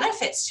major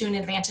benefits to an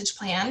Advantage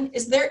plan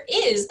is there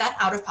is that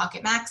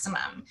out-of-pocket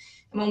maximum.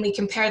 And when we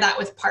compare that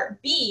with Part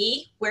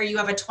B, where you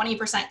have a 20%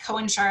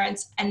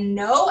 coinsurance and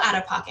no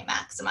out-of-pocket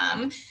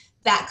maximum,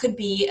 that could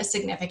be a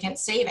significant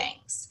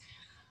savings.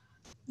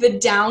 The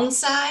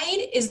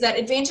downside is that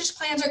Advantage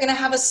plans are going to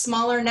have a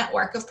smaller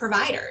network of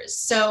providers.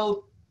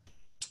 So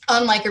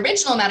unlike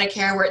Original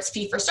Medicare, where it's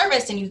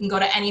fee-for-service and you can go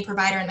to any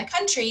provider in the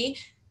country,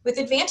 with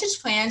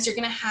Advantage plans, you're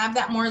going to have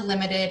that more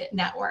limited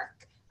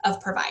network of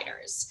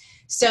providers.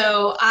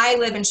 So I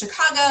live in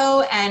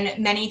Chicago,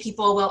 and many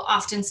people will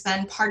often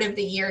spend part of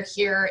the year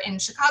here in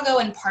Chicago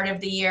and part of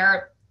the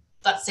year,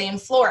 let's say, in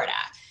Florida.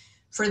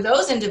 For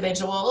those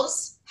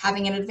individuals,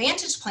 having an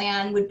Advantage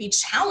plan would be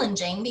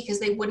challenging because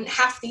they wouldn't,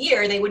 half the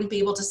year, they wouldn't be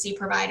able to see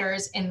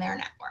providers in their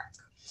network.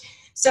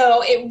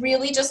 So it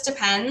really just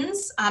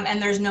depends,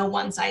 and there's no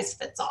one size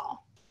fits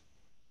all.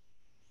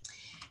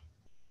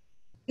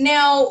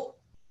 Now,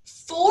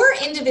 for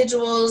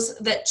individuals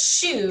that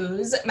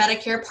choose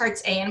Medicare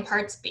Parts A and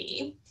Parts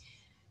B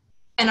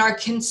and are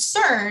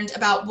concerned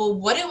about, well,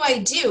 what do I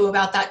do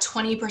about that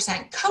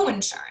 20%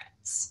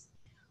 coinsurance?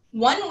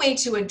 One way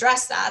to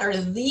address that, or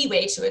the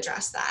way to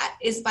address that,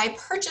 is by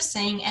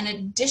purchasing an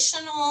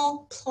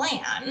additional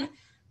plan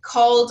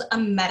called a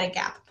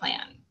Medigap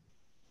plan,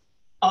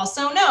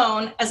 also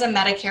known as a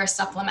Medicare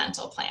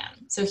supplemental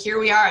plan. So here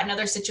we are,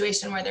 another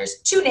situation where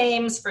there's two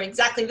names for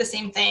exactly the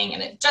same thing,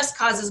 and it just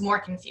causes more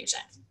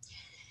confusion.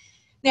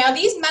 Now,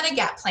 these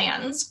Medigap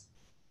plans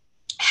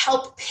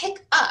help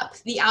pick up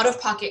the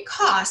out-of-pocket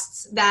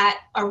costs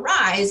that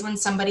arise when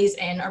somebody's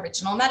in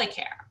Original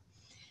Medicare.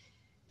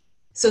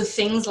 So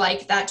things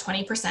like that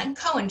 20%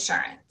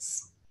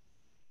 coinsurance.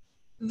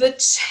 The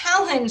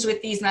challenge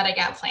with these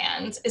Medigap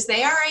plans is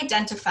they are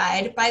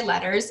identified by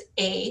letters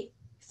A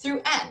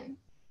through N,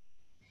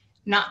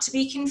 not to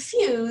be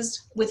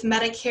confused with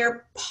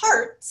Medicare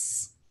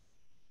Parts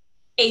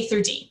A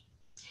through D.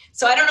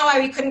 So I don't know why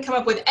we couldn't come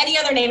up with any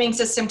other naming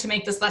system to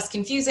make this less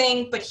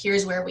confusing, but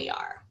here's where we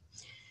are.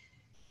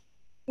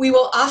 We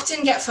will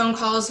often get phone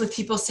calls with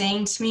people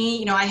saying to me,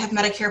 you know, I have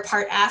Medicare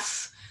Part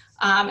F,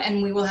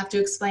 and we will have to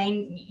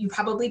explain, you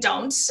probably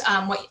don't.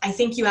 What I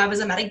think you have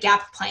is a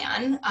Medigap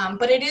plan,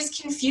 but it is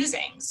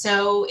confusing.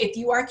 So if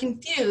you are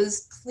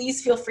confused,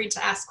 please feel free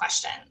to ask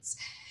questions.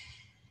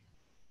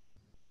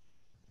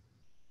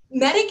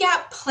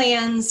 Medigap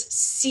plans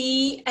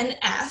C and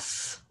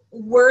F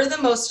were the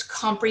most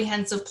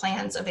comprehensive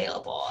plans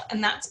available,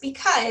 and that's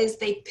because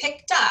they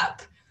picked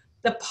up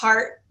the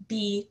Part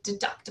B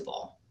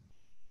deductible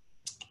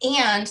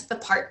and the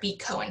Part B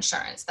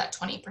coinsurance, that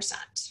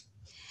 20%.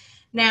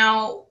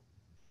 Now,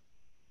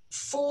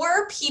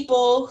 for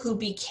people who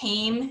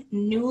became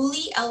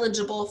newly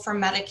eligible for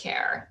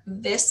Medicare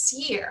this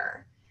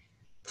year,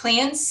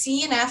 plans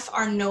C and F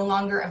are no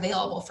longer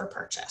available for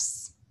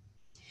purchase.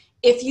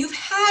 If you've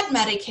had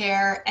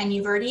Medicare and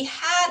you've already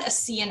had a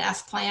C and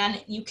F plan,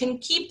 you can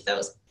keep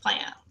those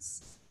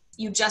plans.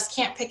 You just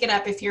can't pick it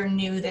up if you're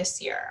new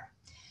this year.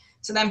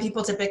 So then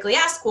people typically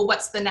ask, well,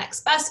 what's the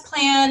next best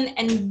plan?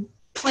 And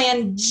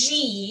Plan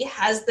G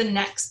has the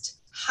next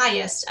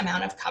highest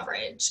amount of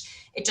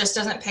coverage. It just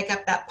doesn't pick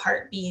up that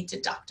Part B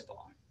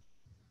deductible.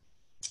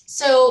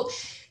 So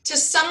to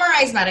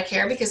summarize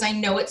Medicare, because I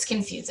know it's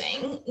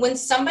confusing, when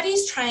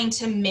somebody's trying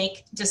to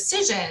make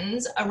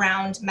decisions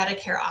around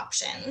Medicare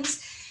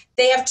options,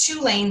 they have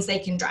two lanes they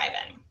can drive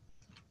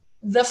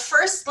in. The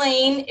first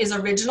lane is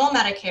Original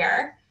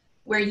Medicare,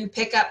 where you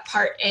pick up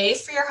Part A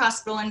for your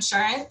hospital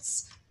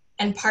insurance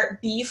and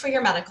Part B for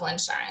your medical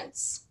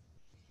insurance.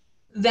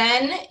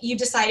 Then you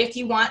decide if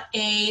you want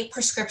a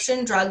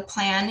prescription drug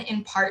plan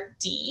in Part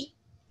D.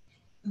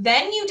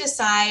 Then you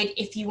decide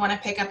if you want to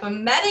pick up a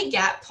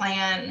Medigap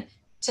plan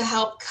to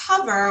help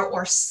cover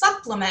or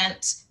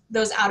supplement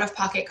those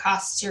out-of-pocket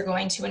costs you're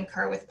going to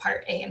incur with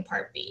Part A and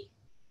Part B.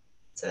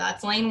 So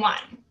that's lane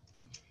one.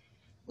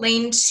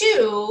 Lane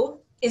two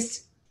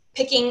is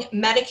picking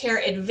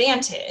Medicare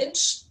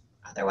Advantage,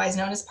 otherwise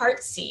known as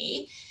Part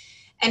C.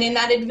 And in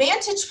that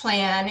Advantage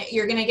plan,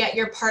 you're going to get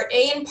your Part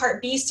A and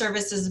Part B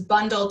services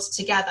bundled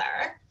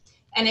together.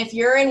 And if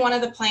you're in one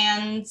of the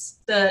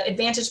plans, the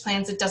Advantage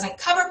plans that doesn't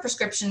cover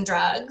prescription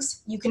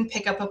drugs, you can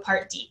pick up a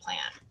Part D plan.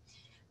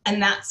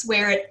 And that's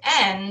where it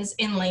ends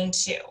in lane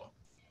two.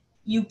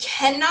 You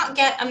cannot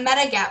get a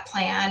Medigap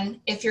plan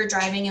if you're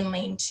driving in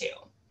lane two.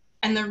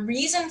 And the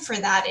reason for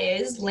that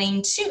is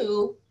lane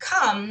two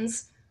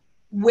comes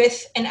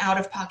with an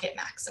out-of-pocket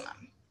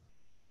maximum.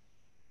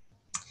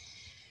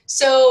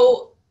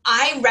 So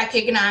I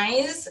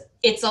recognize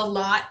it's a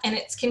lot and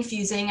it's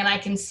confusing, and I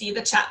can see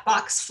the chat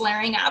box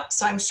flaring up,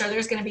 so I'm sure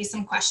there's going to be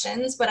some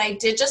questions, but I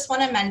did just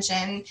want to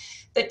mention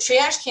that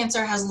Triage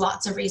Cancer has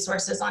lots of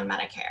resources on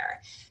Medicare.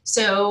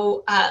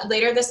 So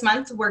later this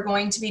month, we're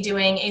going to be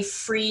doing a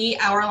free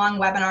hour-long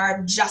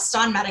webinar just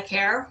on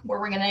Medicare, where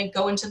we're going to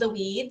go into the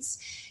weeds.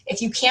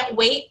 If you can't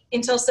wait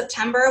until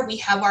September, we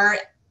have our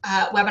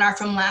webinar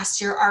from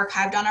last year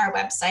archived on our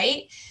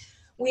website.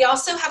 We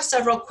also have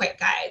several quick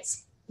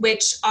guides,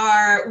 which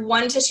are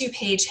 1 to 2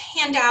 page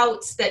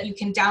handouts that you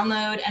can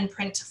download and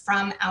print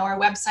from our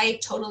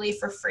website totally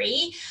for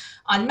free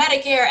on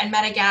Medicare and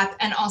Medigap,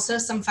 and also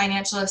some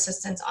financial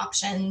assistance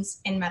options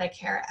in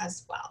Medicare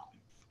as well.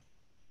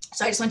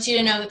 So I just want you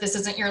to know that this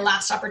isn't your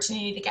last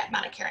opportunity to get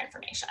Medicare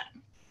information.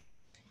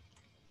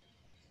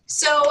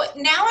 So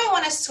now I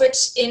want to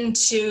switch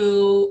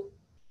into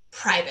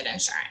private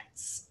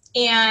insurance.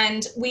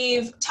 And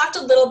we've talked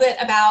a little bit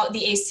about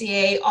the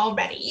ACA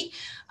already,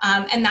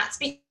 and that's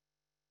because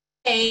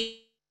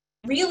it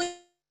really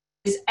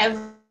is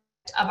every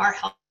of our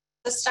health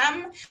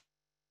system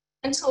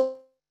until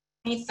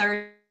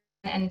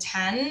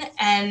 2010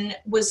 and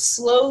was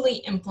slowly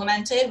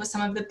implemented with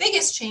some of the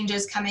biggest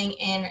changes coming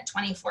in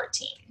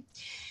 2014.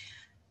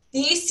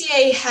 The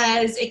ACA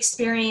has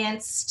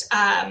experienced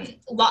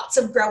lots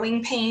of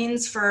growing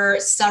pains for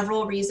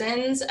several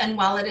reasons, and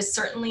while it is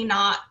certainly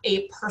not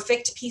a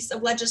perfect piece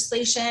of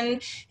legislation,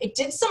 it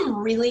did some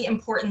really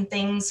important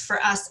things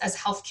for us as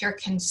healthcare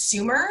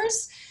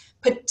consumers,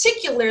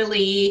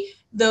 particularly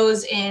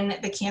those in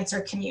the cancer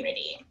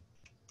community.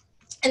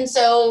 And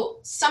so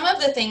some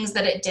of the things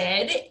that it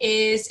did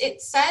is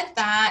it said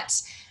that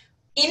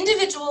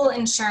individual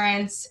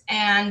insurance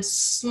and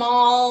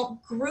small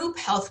group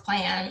health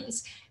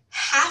plans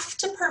have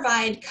to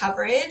provide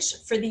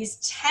coverage for these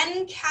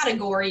 10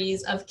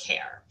 categories of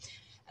care.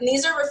 And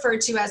these are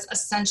referred to as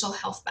essential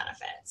health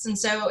benefits. And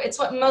so it's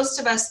what most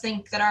of us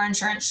think that our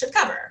insurance should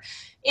cover: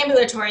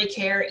 ambulatory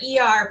care,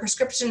 ER,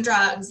 prescription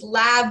drugs,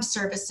 lab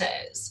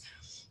services.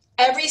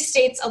 Every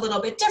state's a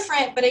little bit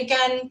different, but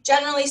again,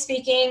 generally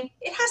speaking,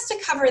 it has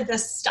to cover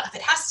this stuff.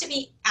 It has to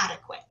be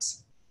adequate.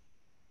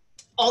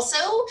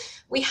 Also,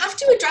 we have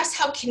to address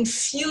how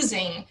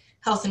confusing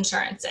health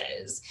insurance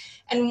is.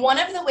 And one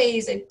of the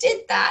ways it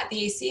did that,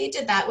 the ACA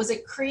did that, was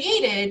it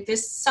created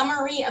this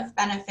summary of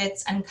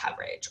benefits and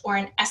coverage, or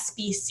an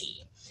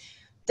SBC.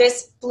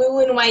 This blue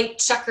and white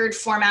checkered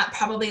format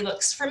probably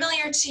looks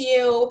familiar to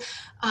you.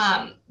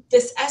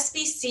 This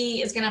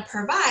SBC is going to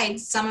provide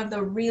some of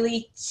the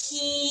really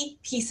key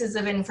pieces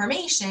of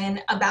information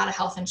about a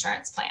health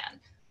insurance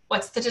plan.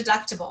 What's the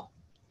deductible?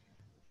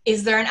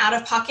 Is there an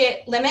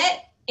out-of-pocket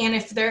limit? And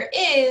if there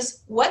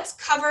is, what's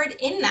covered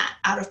in that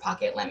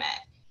out-of-pocket limit?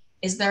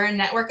 Is there a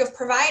network of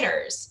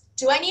providers?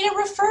 Do I need a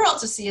referral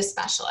to see a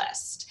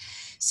specialist?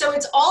 So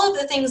it's all of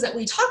the things that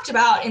we talked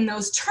about in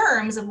those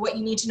terms of what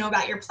you need to know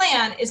about your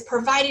plan is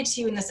provided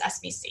to you in this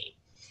SBC.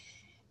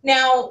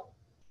 Now,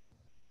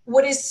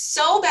 what is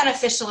so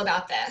beneficial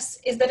about this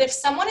is that if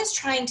someone is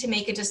trying to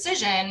make a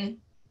decision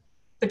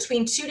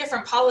between two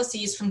different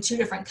policies from two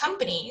different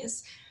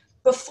companies,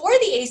 before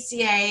the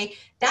ACA,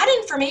 that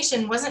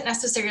information wasn't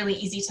necessarily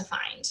easy to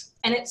find.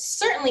 And it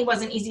certainly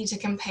wasn't easy to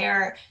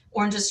compare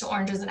oranges to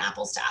oranges and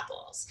apples to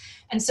apples.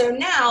 And so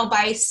now,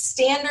 by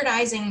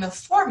standardizing the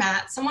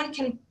format, someone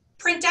can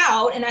print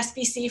out an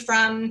SBC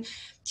from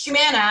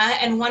Humana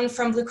and one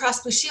from Blue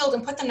Cross Blue Shield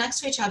and put them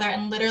next to each other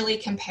and literally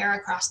compare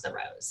across the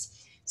rows.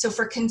 So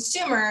for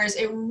consumers,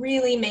 it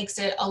really makes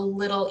it a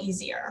little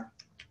easier.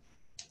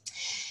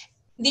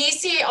 The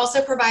ACA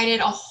also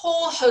provided a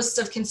whole host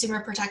of consumer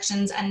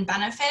protections and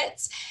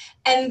benefits.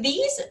 And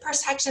these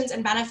protections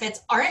and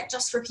benefits aren't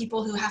just for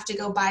people who have to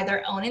go buy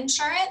their own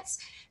insurance.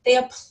 They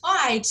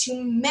apply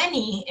to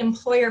many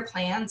employer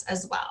plans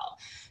as well.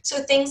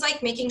 So things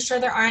like making sure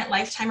there aren't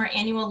lifetime or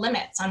annual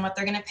limits on what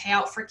they're going to pay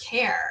out for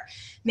care,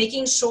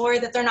 making sure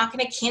that they're not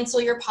going to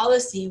cancel your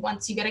policy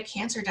once you get a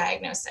cancer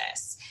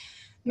diagnosis,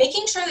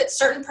 making sure that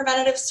certain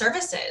preventative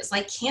services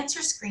like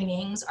cancer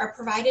screenings are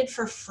provided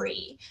for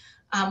free,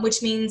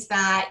 which means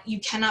that you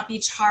cannot be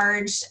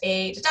charged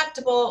a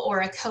deductible or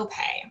a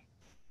copay.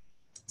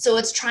 So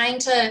it's trying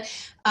to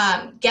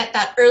get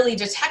that early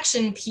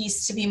detection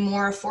piece to be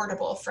more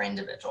affordable for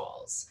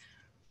individuals.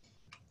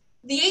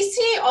 The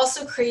ACA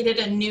also created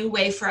a new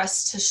way for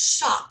us to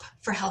shop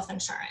for health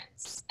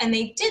insurance, and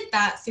they did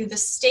that through the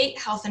state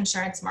health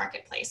insurance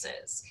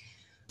marketplaces.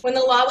 When the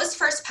law was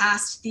first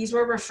passed, these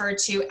were referred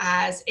to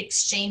as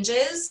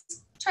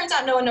exchanges. Turns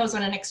out no one knows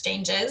what an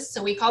exchange is,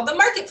 so we called them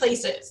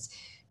marketplaces.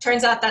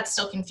 Turns out that's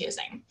still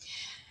confusing.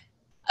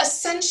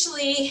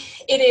 Essentially,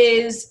 it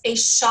is a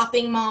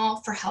shopping mall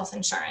for health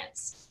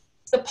insurance.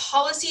 The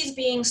policies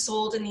being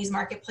sold in these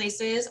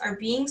marketplaces are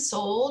being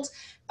sold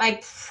by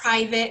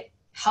private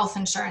health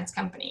insurance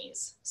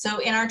companies. So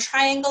in our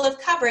triangle of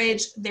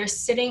coverage, they're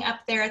sitting up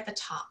there at the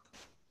top.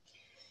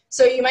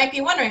 So you might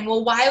be wondering,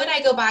 well, why would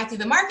I go buy through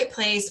the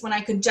marketplace when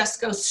I could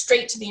just go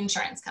straight to the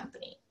insurance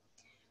company?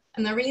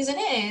 And the reason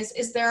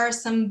is there are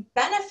some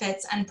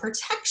benefits and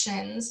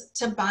protections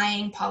to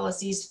buying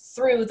policies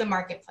through the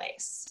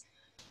marketplace.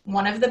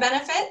 One of the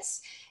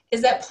benefits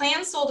is that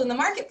plans sold in the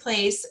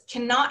marketplace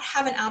cannot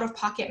have an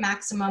out-of-pocket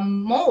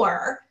maximum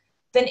more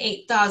than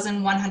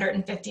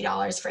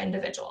 $8,150 for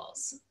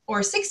individuals,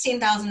 or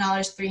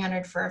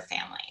 $16,300 for a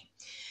family.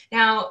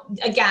 Now,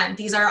 again,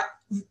 these are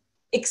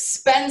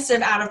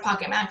expensive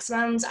out-of-pocket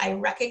maximums. I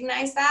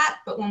recognize that,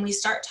 but when we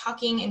start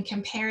talking and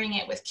comparing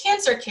it with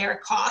cancer care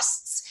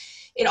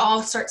costs, it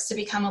all starts to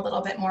become a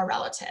little bit more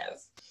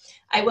relative.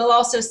 I will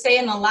also say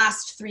in the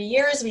last 3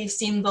 years, we've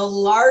seen the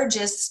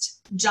largest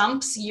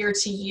jumps year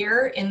to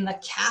year in the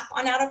cap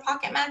on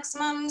out-of-pocket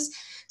maximums.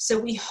 So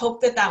we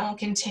hope that that won't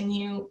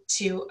continue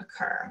to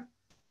occur.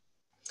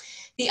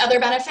 The other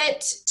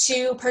benefit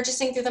to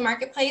purchasing through the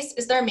marketplace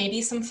is there may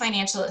be some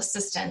financial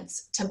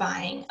assistance to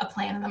buying a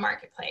plan in the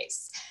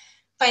marketplace.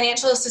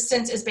 Financial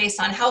assistance is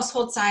based on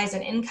household size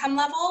and income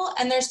level,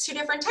 and there's two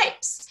different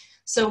types.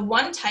 So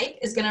one type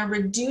is going to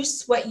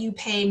reduce what you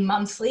pay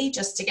monthly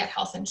just to get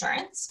health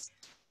insurance.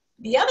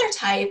 The other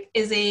type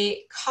is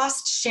a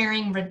cost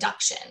sharing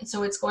reduction.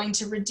 So it's going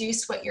to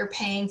reduce what you're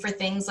paying for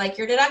things like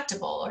your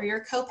deductible or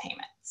your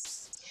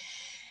co-payments.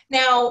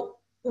 Now,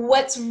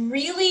 what's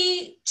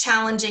really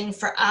challenging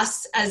for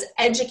us as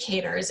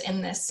educators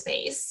in this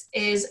space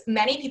is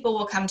many people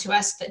will come to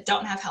us that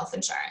don't have health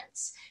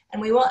insurance.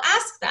 And we will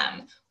ask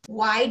them,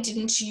 why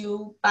didn't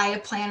you buy a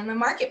plan in the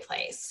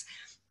marketplace?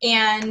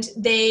 And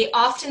they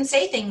often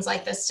say things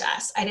like this to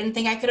us. I didn't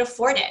think I could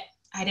afford it.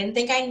 I didn't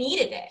think I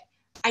needed it.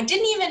 I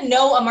didn't even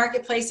know a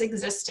marketplace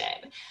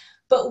existed.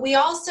 But we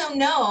also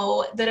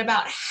know that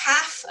about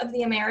half of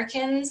the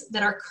Americans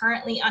that are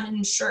currently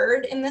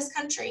uninsured in this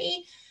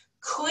country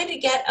could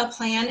get a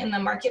plan in the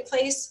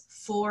marketplace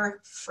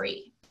for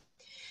free.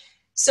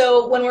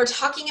 So when we're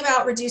talking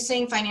about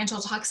reducing financial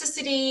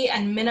toxicity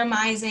and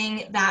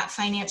minimizing that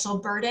financial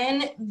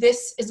burden,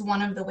 this is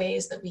one of the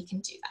ways that we can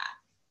do that.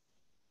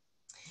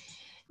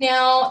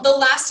 Now, the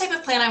last type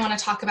of plan I want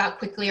to talk about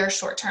quickly are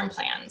short-term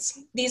plans.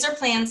 These are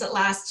plans that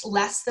last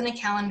less than a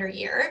calendar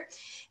year,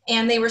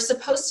 and they were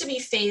supposed to be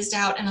phased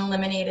out and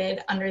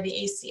eliminated under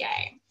the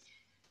ACA.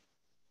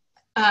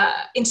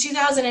 In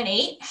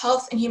 2008,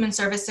 Health and Human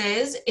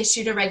Services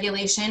issued a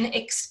regulation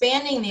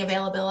expanding the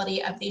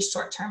availability of these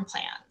short-term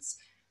plans.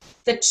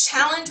 The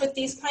challenge with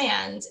these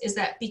plans is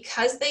that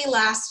because they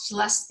last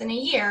less than a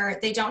year,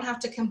 they don't have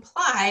to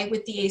comply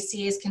with the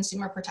ACA's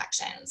consumer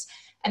protections,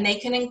 and they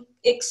can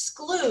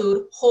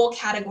exclude whole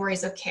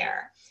categories of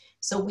care.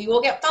 So we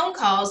will get phone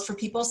calls for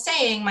people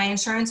saying, my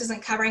insurance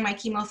isn't covering my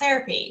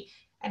chemotherapy.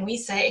 And we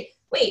say,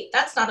 wait,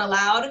 that's not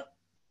allowed.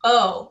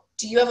 Oh,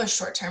 do you have a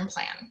short-term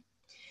plan?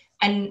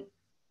 And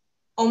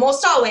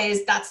almost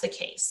always that's the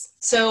case.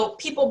 So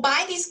people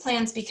buy these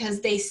plans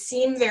because they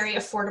seem very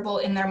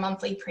affordable in their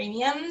monthly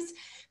premiums,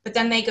 but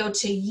then they go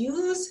to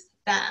use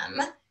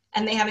them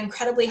and they have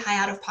incredibly high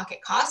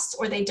out-of-pocket costs,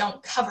 or they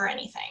don't cover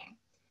anything.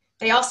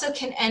 They also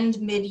can end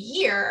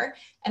mid-year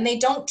and they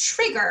don't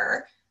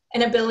trigger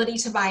an ability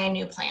to buy a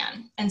new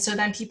plan. And so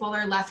then people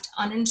are left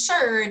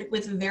uninsured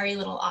with very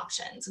little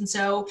options. And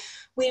so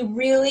we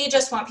really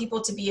just want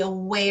people to be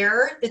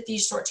aware that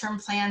these short-term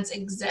plans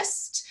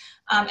exist.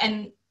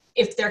 And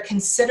if they're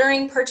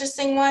considering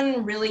purchasing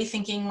one, really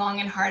thinking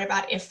long and hard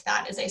about if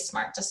that is a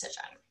smart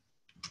decision.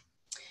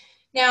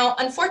 Now,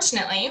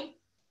 unfortunately,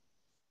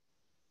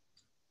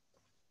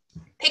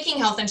 picking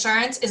health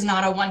insurance is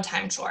not a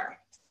one-time chore.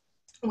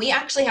 We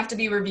actually have to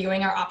be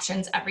reviewing our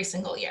options every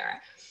single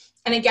year.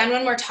 And again,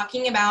 when we're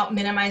talking about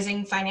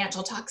minimizing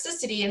financial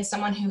toxicity in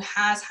someone who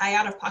has high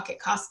out-of-pocket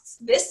costs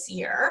this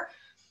year,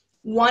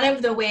 one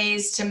of the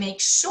ways to make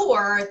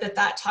sure that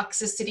that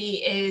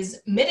toxicity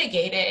is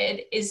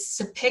mitigated is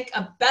to pick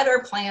a better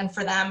plan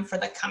for them for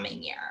the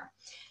coming year.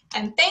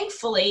 And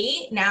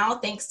thankfully, now,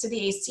 thanks to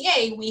the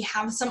ACA, we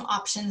have some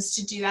options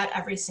to do that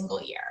every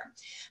single year.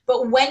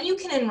 But when you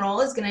can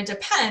enroll is going to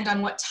depend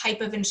on what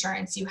type of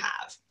insurance you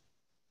have.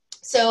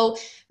 So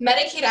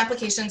Medicaid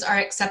applications are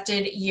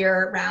accepted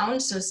year-round.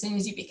 So as soon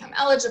as you become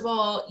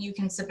eligible, you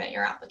can submit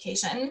your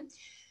application.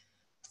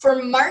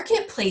 For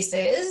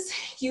marketplaces,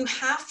 you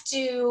have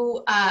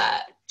to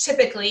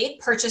typically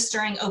purchase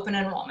during open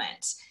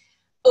enrollment.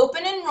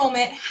 Open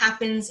enrollment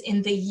happens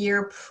in the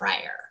year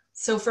prior.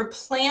 So for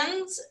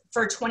plans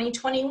for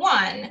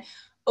 2021,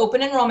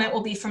 open enrollment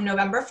will be from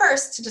November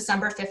 1st to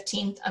December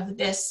 15th of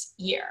this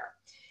year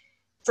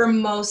for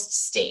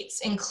most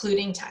states,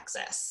 including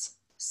Texas.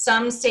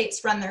 Some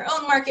states run their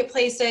own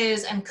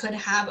marketplaces and could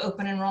have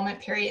open enrollment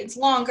periods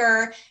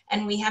longer,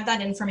 and we have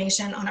that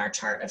information on our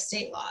chart of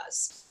state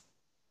laws.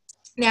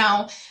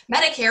 Now,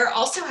 Medicare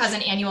also has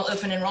an annual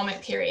open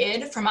enrollment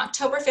period from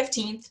October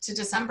 15th to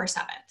December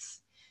 7th.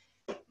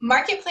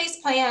 Marketplace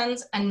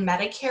plans and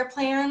Medicare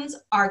plans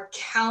are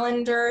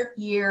calendar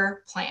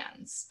year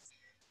plans,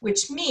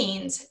 which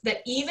means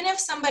that even if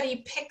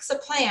somebody picks a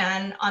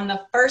plan on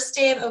the first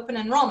day of open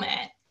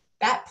enrollment,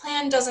 that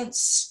plan doesn't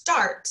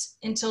start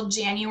until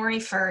January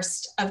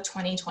 1st of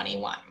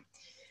 2021.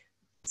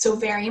 So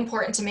very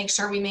important to make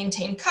sure we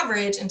maintain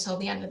coverage until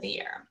the end of the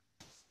year.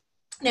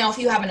 Now, if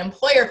you have an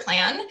employer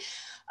plan,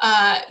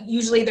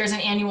 usually there's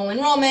an annual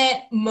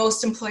enrollment.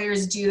 Most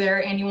employers do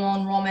their annual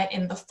enrollment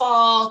in the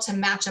fall to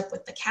match up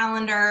with the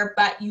calendar,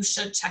 but you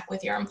should check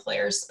with your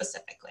employers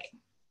specifically.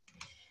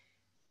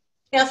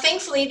 Now,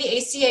 thankfully, the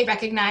ACA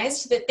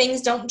recognized that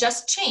things don't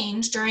just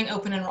change during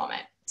open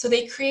enrollment. So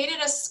they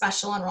created a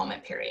special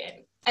enrollment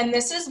period. And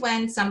this is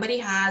when somebody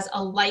has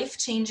a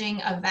life-changing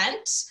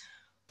event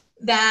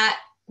that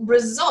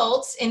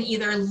results in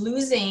either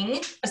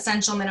losing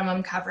essential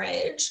minimum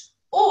coverage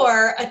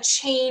or a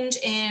change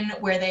in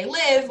where they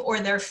live or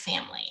their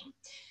family,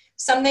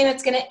 something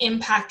that's going to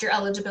impact your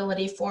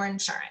eligibility for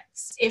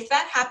insurance. If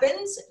that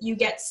happens, you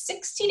get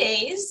 60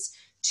 days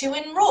to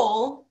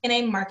enroll in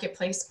a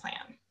marketplace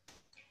plan.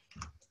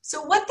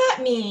 So what that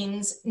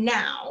means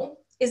now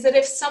is that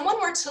if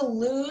someone were to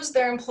lose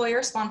their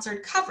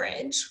employer-sponsored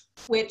coverage,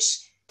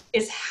 which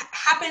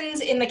happens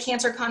in the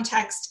cancer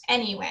context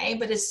anyway,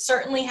 but is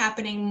certainly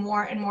happening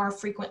more and more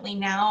frequently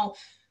now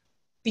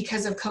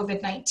because of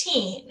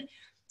COVID-19,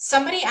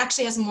 somebody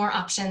actually has more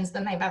options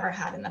than they've ever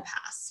had in the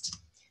past.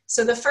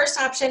 So the first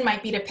option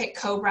might be to pick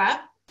COBRA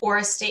or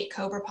a state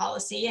COBRA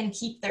policy and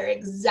keep their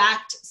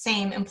exact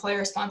same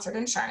employer-sponsored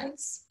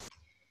insurance.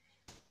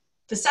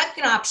 The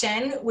second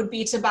option would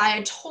be to buy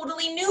a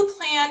totally new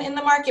plan in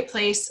the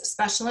marketplace,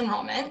 special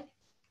enrollment.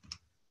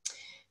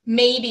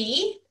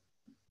 Maybe,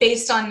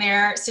 based on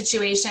their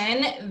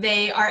situation,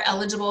 they are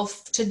eligible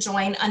to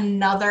join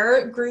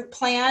another group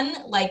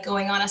plan, like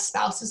going on a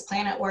spouse's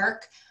plan at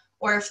work,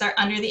 or if they're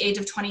under the age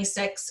of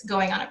 26,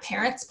 going on a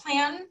parent's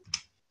plan.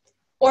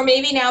 Or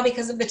maybe now,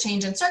 because of the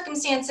change in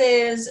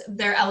circumstances,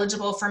 they're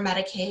eligible for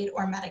Medicaid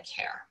or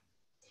Medicare.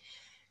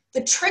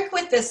 The trick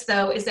with this,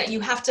 though, is that you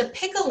have to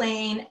pick a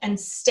lane and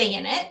stay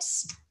in it.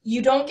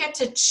 You don't get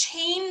to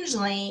change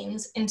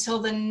lanes until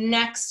the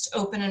next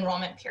open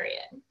enrollment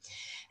period.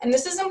 And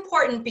this is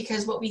important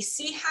because what we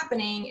see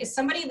happening is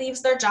somebody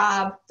leaves their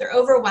job, they're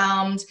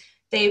overwhelmed,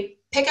 they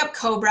pick up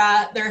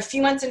COBRA, they're a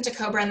few months into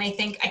COBRA and they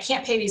think, I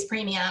can't pay these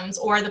premiums,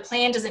 or the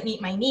plan doesn't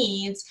meet my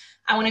needs,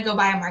 I want to go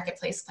buy a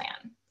marketplace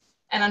plan.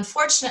 And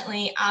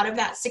unfortunately, out of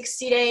that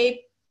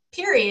 60-day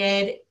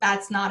period,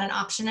 that's not an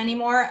option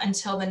anymore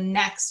until the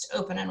next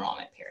open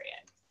enrollment period.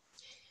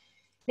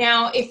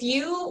 Now, if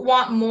you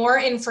want more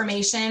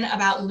information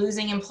about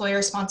losing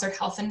employer-sponsored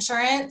health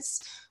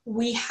insurance,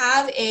 we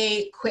have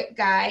a quick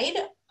guide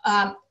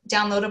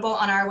downloadable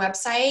on our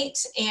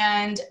website,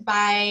 and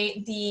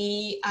by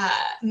the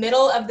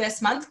middle of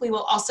this month, we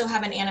will also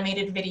have an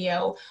animated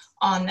video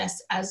on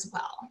this as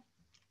well.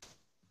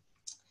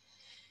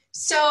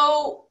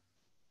 So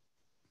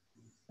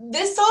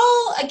this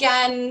all,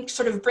 again,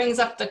 sort of brings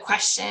up the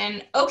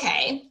question,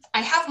 okay,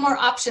 I have more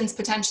options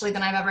potentially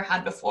than I've ever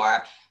had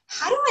before.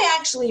 How do I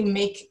actually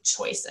make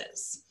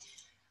choices?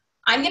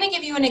 I'm going to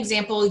give you an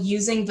example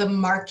using the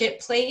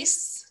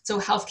marketplace, so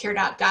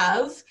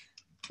healthcare.gov,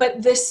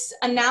 but this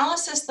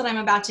analysis that I'm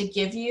about to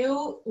give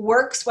you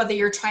works whether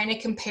you're trying to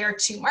compare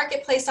two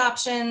marketplace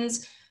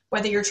options,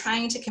 whether you're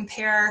trying to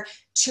compare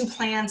two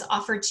plans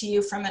offered to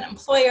you from an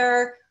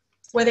employer,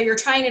 whether you're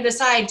trying to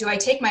decide, do I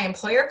take my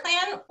employer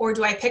plan or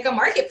do I pick a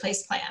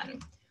marketplace plan?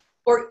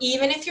 Or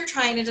even if you're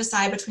trying to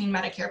decide between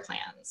Medicare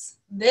plans.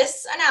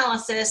 This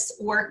analysis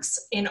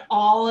works in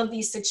all of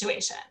these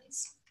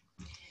situations.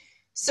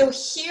 So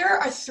here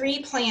are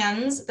 3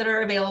 plans that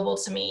are available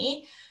to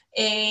me.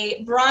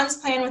 A bronze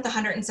plan with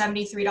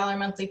 $173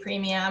 monthly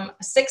premium,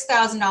 a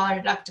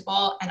 $6,000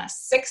 deductible, and a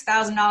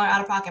 $6,000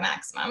 out-of-pocket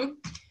maximum.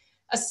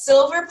 A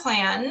silver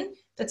plan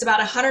that's about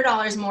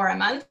 $100 more a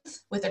month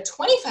with a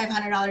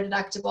 $2,500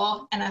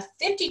 deductible and a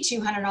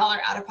 $5,200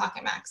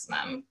 out-of-pocket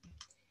maximum.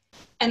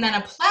 And then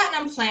a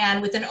platinum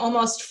plan with an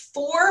almost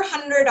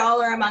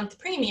 $400 a month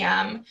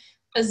premium,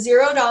 a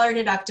 $0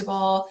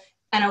 deductible,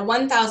 and a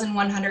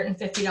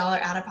 $1,150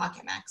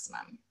 out-of-pocket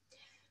maximum.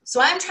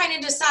 So I'm trying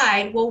to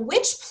decide, well,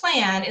 which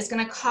plan is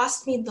going to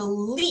cost me the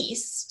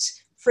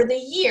least for the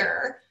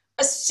year,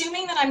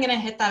 assuming that I'm going to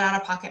hit that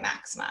out-of-pocket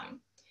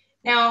maximum.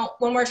 Now,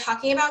 when we're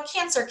talking about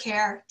cancer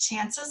care,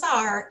 chances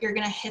are you're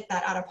going to hit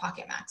that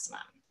out-of-pocket maximum.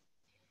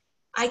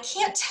 I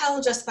can't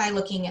tell just by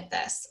looking at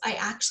this. I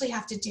actually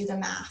have to do the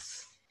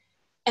math.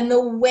 And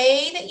the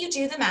way that you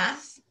do the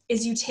math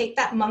is you take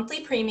that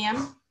monthly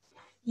premium,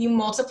 you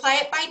multiply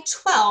it by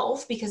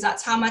 12 because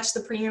that's how much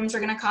the premiums are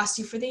going to cost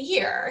you for the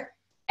year,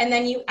 and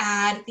then you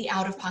add the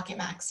out-of-pocket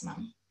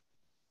maximum.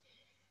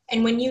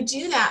 And when you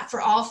do that for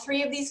all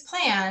three of these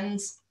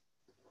plans,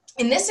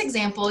 in this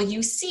example,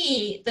 you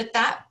see that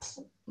that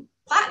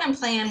platinum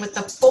plan with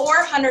the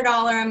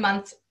 $400 a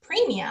month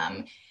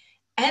premium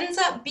ends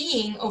up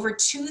being over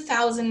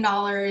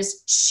 $2,000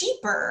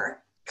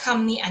 cheaper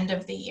come the end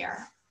of the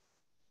year.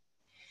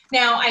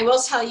 Now, I will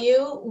tell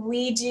you,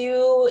 we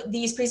do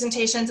these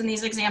presentations and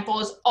these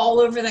examples all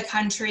over the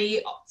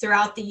country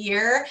throughout the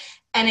year,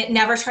 and it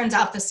never turns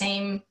out the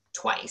same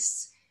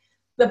twice.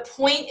 The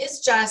point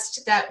is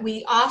just that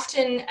we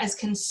often, as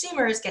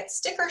consumers, get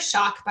sticker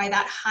shock by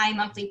that high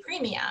monthly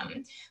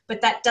premium,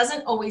 but that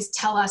doesn't always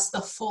tell us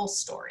the full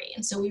story.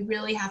 And so we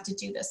really have to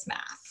do this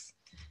math.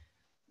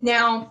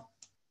 Now,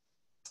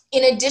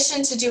 in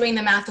addition to doing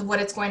the math of what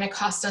it's going to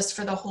cost us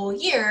for the whole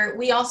year,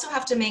 we also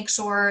have to make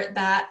sure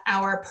that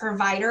our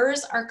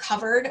providers are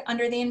covered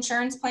under the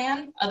insurance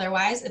plan.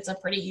 Otherwise, it's a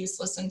pretty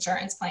useless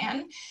insurance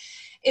plan.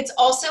 It's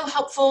also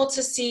helpful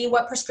to see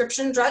what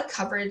prescription drug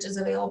coverage is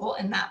available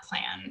in that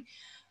plan.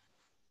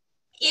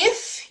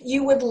 If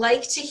you would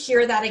like to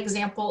hear that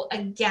example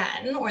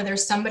again, or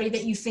there's somebody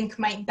that you think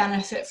might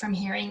benefit from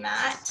hearing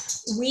that,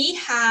 we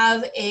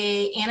have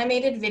an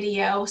animated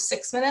video,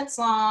 6 minutes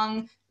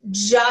long,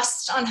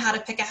 just on how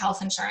to pick a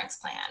health insurance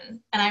plan.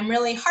 And I'm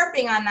really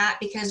harping on that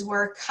because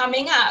we're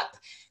coming up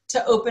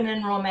to open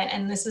enrollment,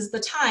 and this is the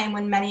time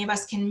when many of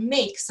us can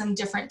make some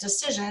different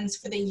decisions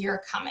for the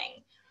year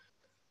coming.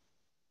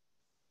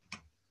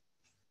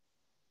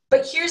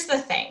 But here's the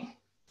thing.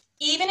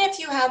 Even if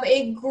you have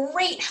a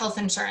great health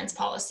insurance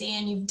policy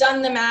and you've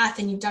done the math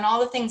and you've done all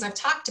the things I've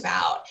talked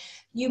about,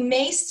 you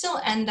may still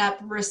end up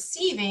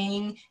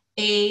receiving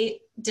a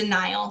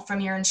denial from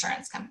your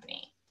insurance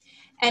company.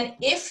 And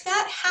if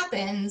that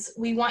happens,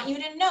 we want you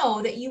to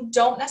know that you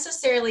don't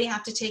necessarily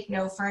have to take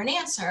no for an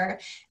answer,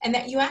 and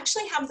that you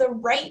actually have the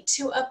right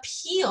to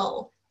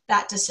appeal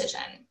that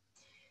decision.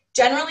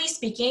 Generally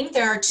speaking,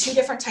 there are two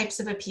different types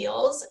of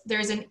appeals.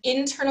 There's an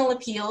internal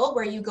appeal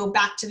where you go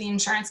back to the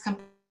insurance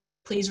company,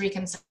 please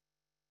reconsider.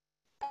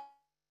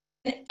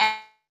 An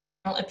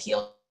external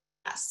appeal,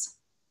 yes.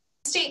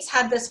 States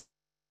had this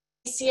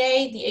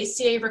ACA. The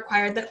ACA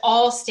required that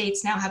all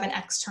states now have an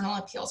external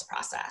appeals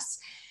process.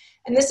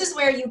 And this is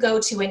where you go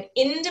to an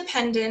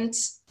independent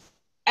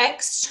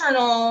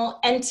external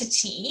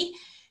entity,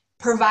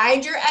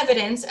 provide your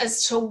evidence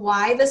as to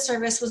why the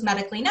service was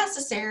medically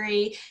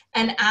necessary,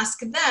 and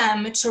ask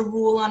them to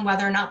rule on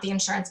whether or not the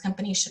insurance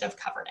company should have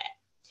covered it.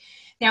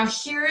 Now,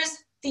 here's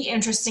the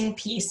interesting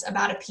piece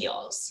about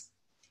appeals.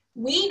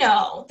 We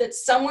know that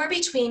somewhere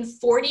between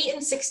 40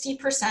 and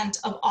 60%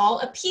 of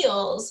all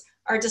appeals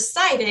are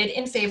decided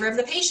in favor of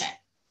the patient.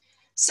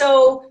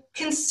 So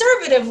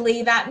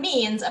conservatively, that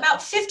means about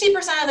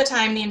 50% of the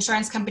time the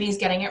insurance company is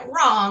getting it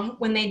wrong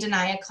when they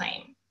deny a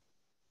claim.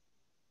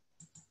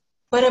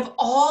 But of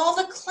all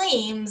the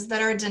claims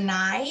that are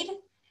denied,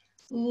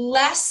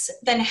 less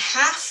than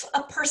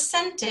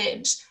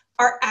 0.5%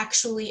 are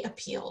actually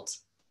appealed.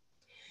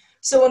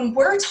 So when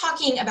we're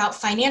talking about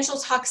financial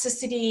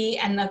toxicity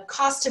and the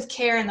cost of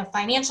care and the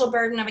financial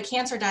burden of a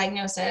cancer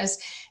diagnosis,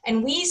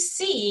 and we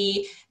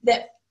see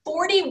that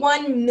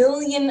 41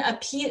 million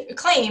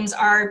claims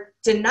are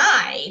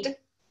denied,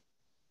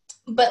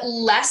 but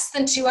less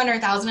than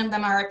 200,000 of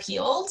them are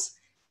appealed,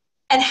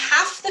 and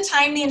half the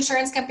time the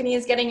insurance company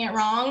is getting it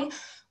wrong,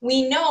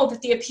 we know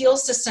that the appeal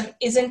system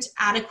isn't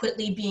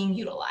adequately being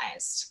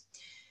utilized.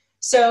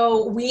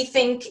 So we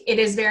think it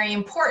is very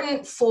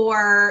important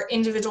for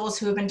individuals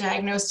who have been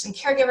diagnosed and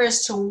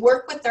caregivers to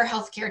work with their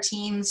healthcare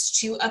teams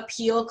to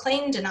appeal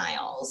claim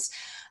denials.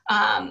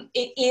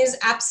 It is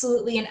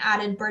absolutely an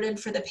added burden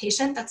for the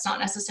patient. That's not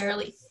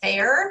necessarily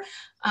fair.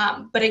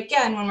 But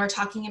again, when we're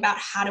talking about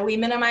how do we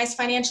minimize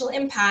financial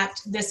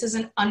impact, this is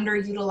an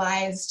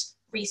underutilized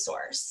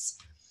resource.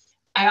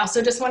 I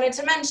also just wanted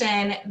to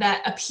mention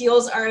that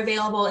appeals are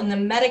available in the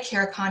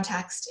Medicare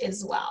context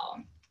as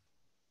well.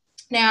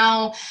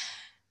 Now,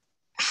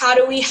 how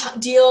do we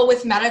deal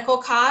with medical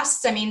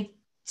costs? I mean,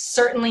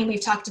 certainly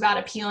we've talked about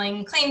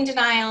appealing claim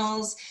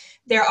denials.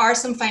 There are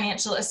some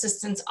financial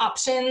assistance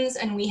options,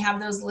 and we have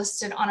those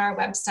listed on our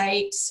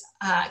website,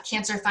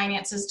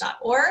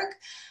 cancerfinances.org.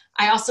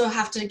 I also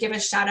have to give a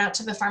shout out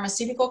to the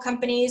pharmaceutical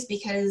companies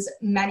because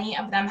many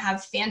of them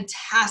have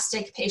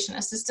fantastic patient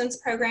assistance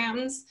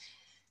programs.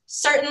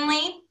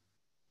 Certainly,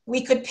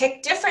 we could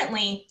pick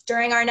differently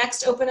during our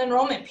next open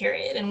enrollment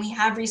period, and we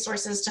have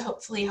resources to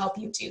hopefully help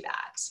you do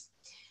that.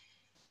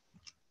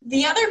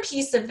 The other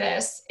piece of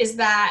this is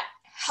that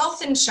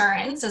health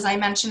insurance, as I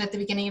mentioned at the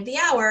beginning of the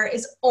hour,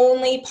 is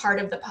only part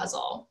of the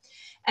puzzle.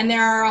 And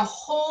there are a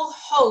whole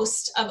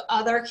host of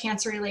other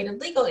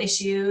cancer-related legal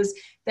issues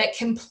that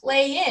can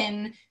play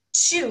in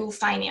to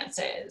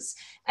finances.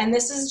 And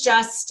this is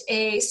just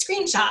a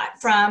screenshot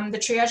from the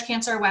Triage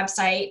Cancer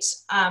website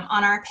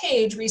on our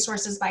page,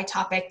 Resources by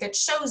Topic, that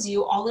shows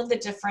you all of the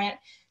different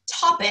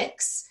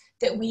topics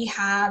that we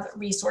have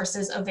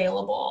resources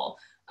available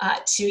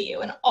to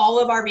you. And all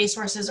of our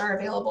resources are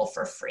available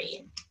for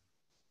free.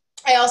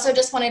 I also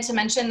just wanted to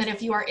mention that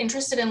if you are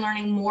interested in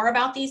learning more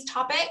about these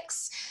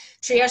topics,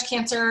 Triage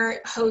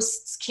Cancer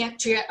hosts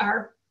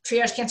our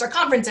Triage Cancer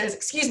conferences,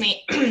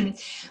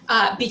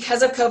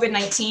 because of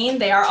COVID-19,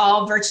 they are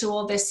all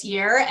virtual this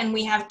year, and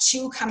we have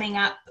 2 coming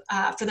up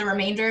for the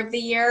remainder of the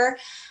year.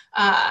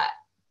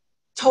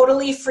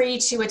 Totally free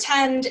to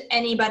attend.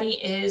 Anybody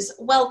is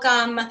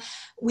welcome.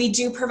 We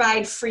do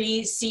provide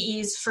free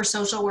CEs for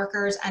social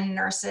workers and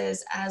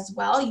nurses as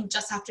well. You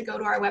just have to go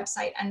to our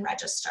website and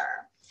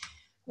register.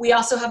 We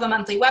also have a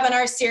monthly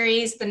webinar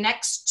series. The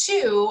next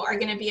 2 are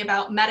going to be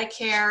about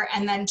Medicare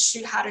and then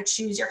how to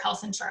choose your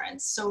health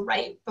insurance. So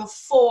right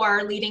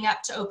before, leading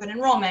up to open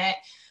enrollment,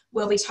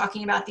 we'll be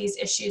talking about these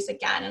issues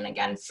again and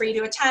again. Free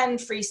to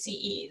attend, free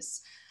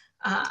CEs.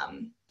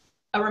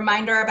 A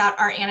reminder about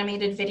our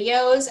animated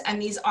videos,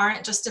 and these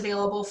aren't just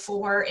available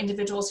for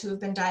individuals who have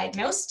been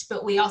diagnosed,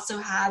 but we also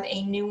have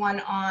a new one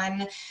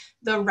on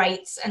the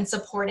rights and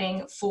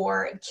supporting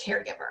for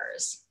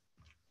caregivers.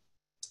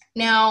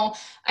 Now,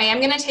 I am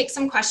going to take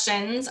some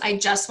questions. I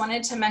just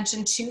wanted to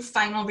mention 2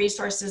 final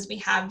resources we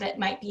have that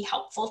might be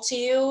helpful to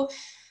you.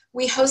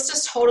 We host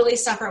a totally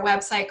separate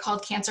website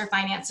called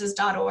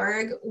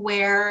cancerfinances.org,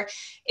 where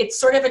it's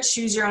sort of a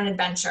choose your own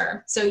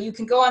adventure. So you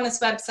can go on this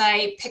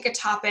website, pick a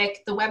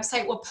topic, the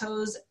website will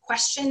pose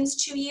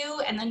questions to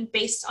you, and then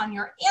based on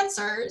your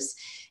answers,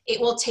 it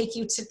will take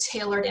you to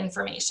tailored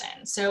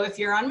information. So if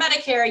you're on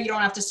Medicare, you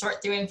don't have to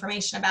sort through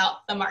information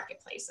about the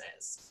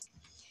marketplaces.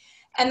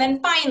 And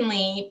then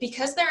finally,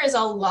 because there is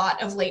a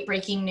lot of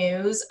late-breaking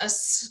news,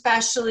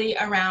 especially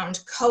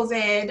around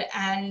COVID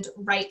and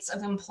rights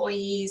of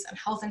employees and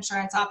health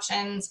insurance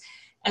options,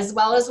 as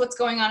well as what's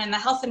going on in the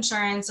health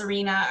insurance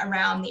arena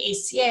around the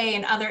ACA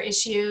and other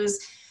issues,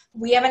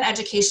 we have an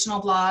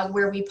educational blog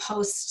where we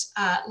post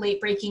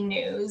late-breaking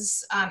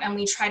news, and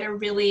we try to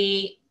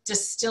really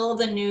distill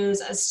the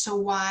news as to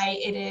why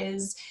it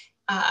is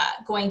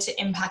going to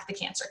impact the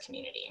cancer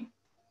community.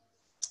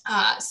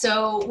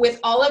 So with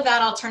all of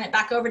that, I'll turn it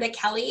back over to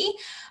Kelly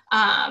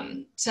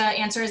to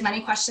answer as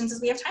many questions as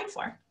we have time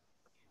for.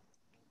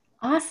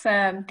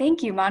 Awesome.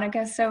 Thank you,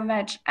 Monica, so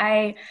much.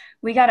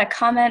 We got a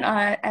comment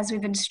as we've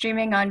been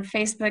streaming on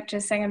Facebook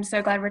just saying, I'm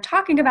so glad we're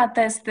talking about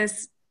this.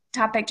 This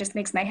topic just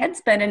makes my head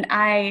spin, and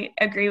I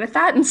agree with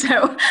that. And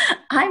so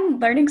I'm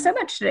learning so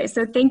much today.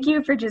 So thank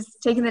you for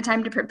just taking the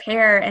time to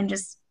prepare and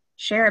just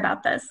share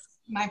about this.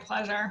 My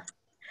pleasure.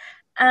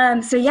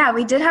 So yeah,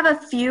 we did have a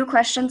few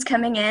questions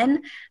coming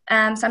in. So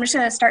I'm just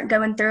going to start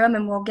going through them,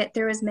 and we'll get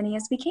through as many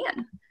as we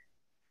can.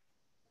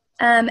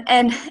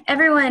 And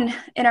everyone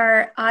in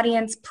our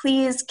audience,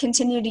 please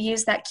continue to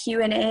use that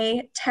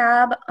Q&A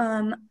tab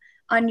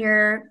on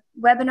your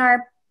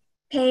webinar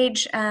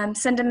page.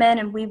 Send them in,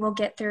 and we will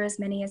get through as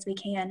many as we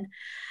can.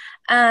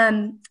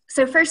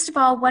 So first of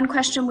all, one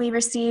question we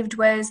received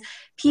was,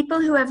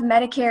 people who have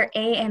Medicare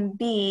A and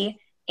B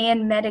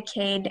and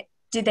Medicaid,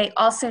 do they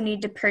also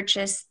need to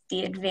purchase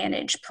the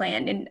Advantage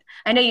plan? And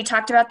I know you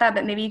talked about that,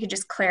 but maybe you could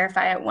just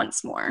clarify it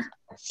once more.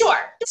 Sure.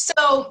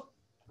 So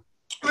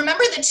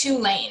remember the 2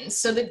 lanes.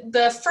 So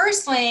the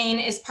first lane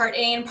is Part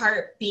A and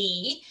Part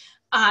B,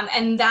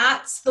 and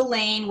that's the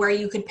lane where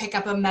you could pick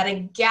up a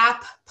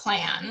Medigap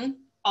plan,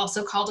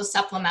 also called a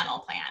supplemental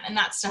plan, and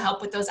that's to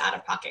help with those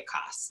out-of-pocket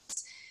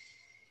costs.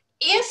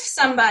 If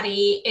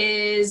somebody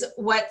is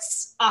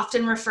what's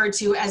often referred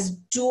to as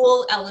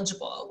dual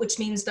eligible, which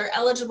means they're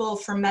eligible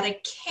for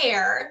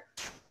Medicare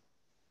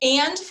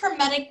and for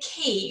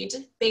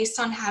Medicaid based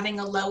on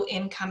having a low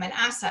income and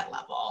asset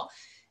level,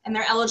 and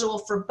they're eligible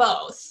for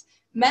both,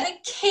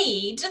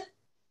 Medicaid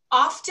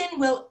often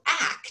will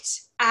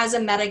act as a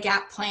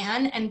Medigap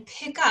plan and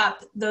pick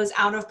up those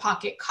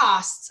out-of-pocket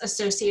costs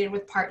associated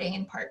with Part A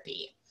and Part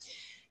B.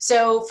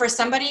 So for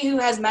somebody who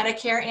has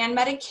Medicare and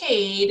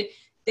Medicaid,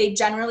 they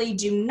generally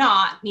do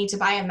not need to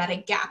buy a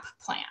Medigap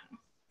plan.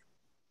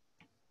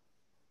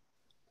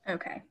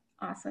 Okay,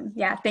 awesome.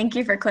 Yeah, thank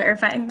you for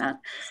clarifying that.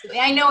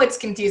 I know it's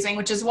confusing,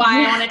 which is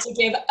why I wanted to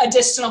give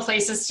additional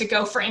places to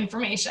go for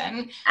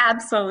information.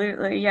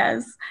 Absolutely,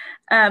 yes.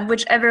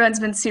 Which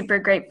everyone's been super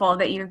grateful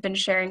that you've been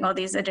sharing all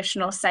these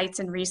additional sites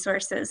and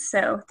resources.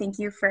 So thank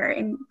you for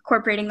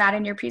incorporating that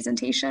in your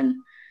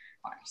presentation.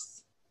 Of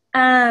course.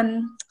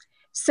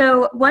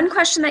 So one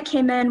question that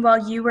came in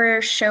while you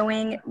were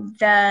showing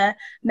the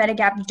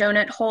Medigap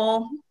donut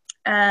hole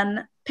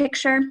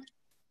picture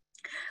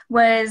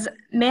was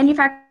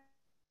manufacturing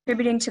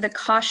contributing to the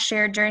cost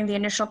share during the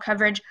initial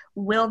coverage.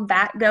 Will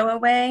that go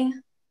away?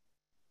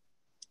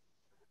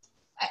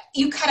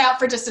 You cut out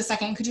for just a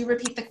second. Could you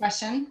repeat the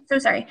question? So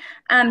sorry.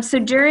 So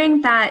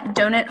during that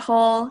donut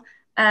hole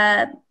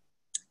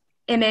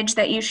image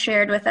that you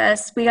shared with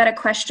us, we got a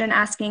question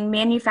asking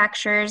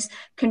manufacturers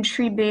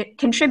contribute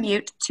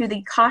to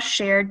the cost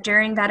share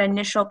during that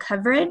initial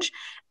coverage,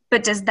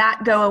 but does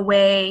that go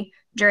away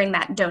during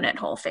that donut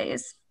hole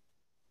phase?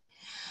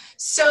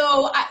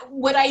 So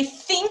what I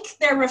think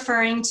they're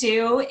referring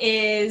to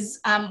is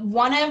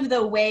one of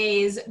the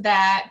ways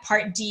that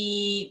Part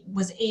D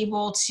was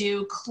able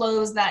to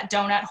close that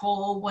donut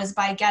hole was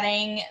by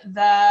getting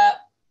the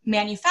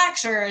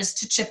manufacturers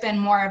to chip in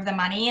more of the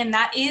money, and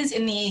that is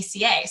in the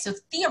ACA. So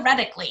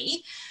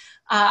theoretically,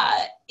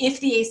 if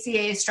the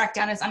ACA is struck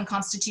down as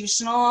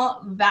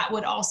unconstitutional, that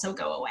would also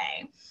go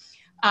away.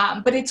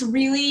 But it's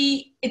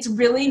really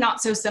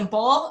not so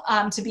simple,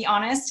 to be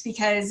honest,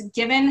 because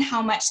given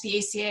how much the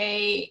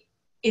ACA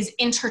is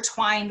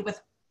intertwined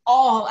with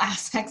all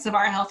aspects of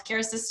our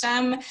healthcare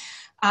system,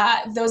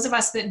 those of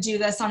us that do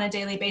this on a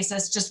daily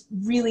basis just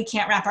really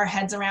can't wrap our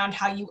heads around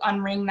how you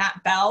unring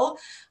that bell.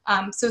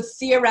 So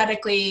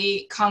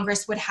theoretically,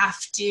 Congress would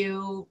have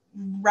to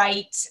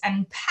write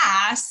and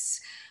pass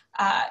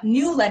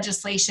new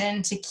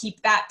legislation to keep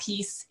that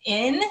piece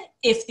in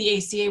if the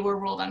ACA were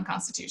ruled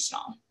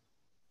unconstitutional.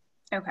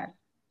 Okay.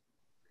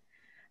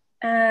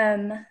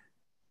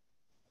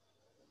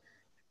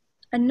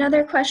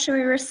 Another question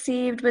we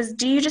received was,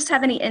 do you just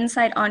have any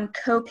insight on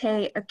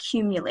copay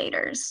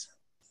accumulators?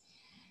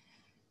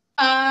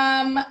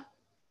 I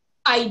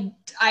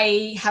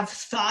have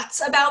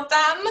thoughts about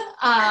them,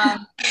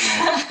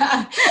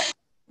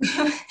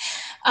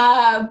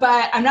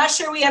 but I'm not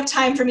sure we have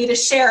time for me to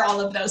share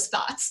all of those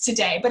thoughts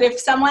today. But if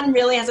someone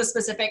really has a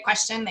specific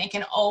question, they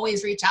can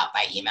always reach out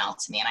by email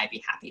to me, and I'd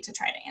be happy to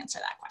try to answer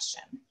that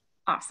question.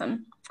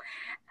 Awesome.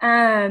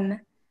 And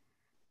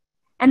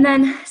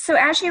then, so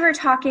as you were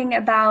talking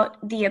about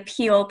the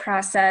appeal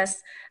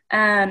process,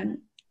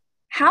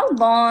 how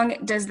long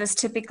does this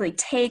typically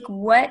take?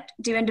 What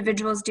do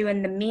individuals do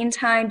in the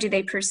meantime? Do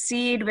they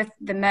proceed with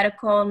the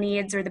medical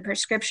needs or the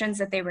prescriptions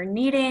that they were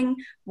needing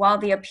while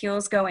the appeal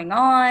is going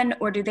on,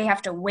 or do they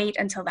have to wait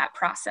until that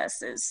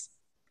process is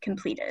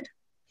completed?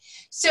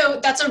 So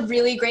that's a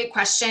really great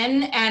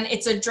question, and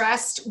it's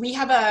addressed. We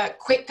have a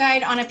quick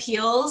guide on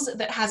appeals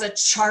that has a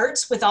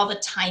chart with all the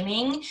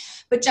timing,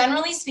 but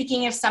generally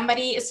speaking, if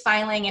somebody is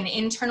filing an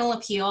internal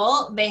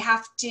appeal, they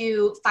have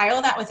to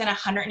file that within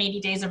 180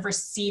 days of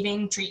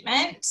receiving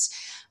treatment,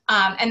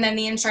 and then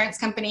the insurance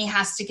company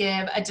has to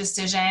give a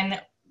decision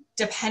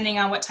depending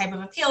on what type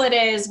of appeal it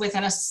is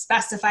within a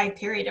specified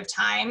period of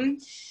time.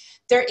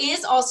 There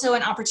is also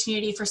an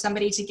opportunity for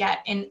somebody to get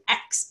an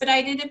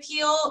expedited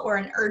appeal or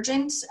an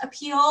urgent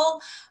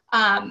appeal,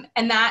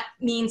 and that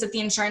means that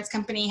the insurance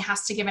company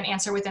has to give an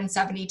answer within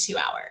 72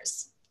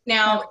 hours.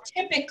 Now,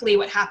 typically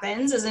what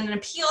happens is an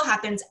appeal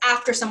happens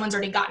after someone's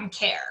already gotten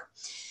care.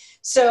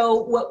 So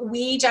what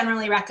we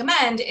generally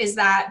recommend is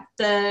that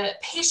the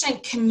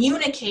patient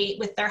communicate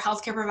with their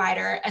healthcare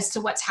provider as to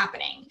what's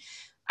happening.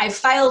 I've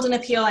filed an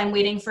appeal, I'm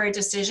waiting for a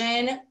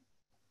decision.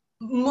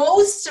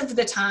 Most of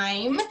the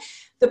time,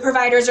 the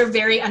providers are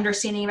very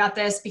understanding about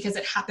this because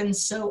it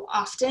happens so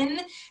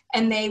often,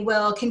 and they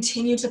will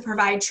continue to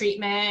provide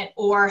treatment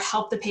or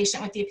help the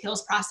patient with the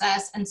appeals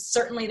process, and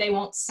certainly they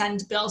won't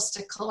send bills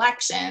to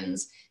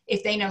collections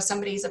if they know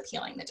somebody's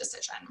appealing the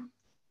decision.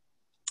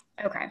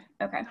 Okay.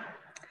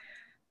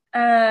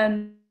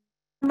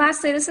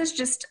 Lastly, this is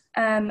just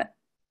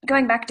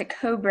going back to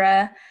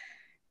COBRA.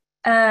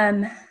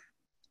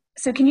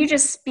 So can you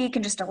just speak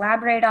and just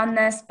elaborate on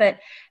this? But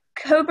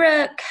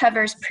COBRA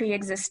covers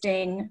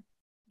pre-existing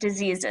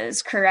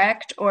diseases,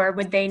 correct? Or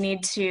would they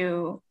need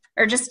to,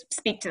 or just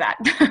speak to that?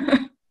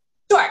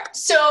 Sure.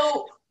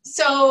 So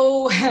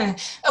one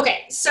of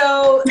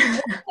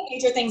the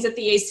major things that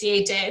the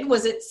ACA did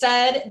was it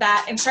said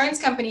that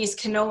insurance companies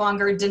can no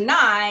longer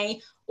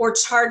deny or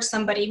charge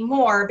somebody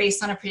more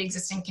based on a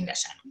pre-existing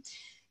condition.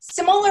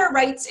 Similar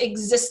rights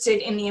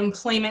existed in the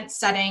employment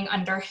setting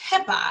under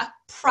HIPAA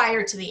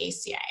prior to the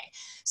ACA.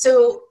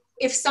 So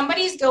if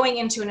somebody's going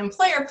into an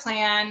employer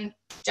plan,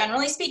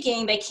 generally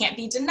speaking, they can't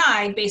be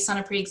denied based on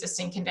a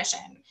pre-existing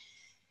condition.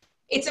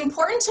 It's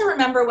important to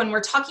remember when we're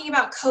talking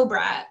about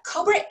COBRA,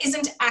 COBRA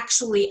isn't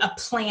actually a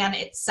plan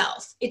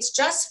itself. It's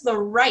just the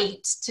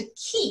right to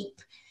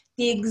keep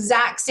the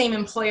exact same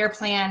employer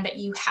plan that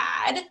you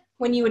had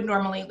when you would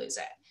normally lose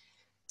it.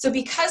 So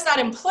because that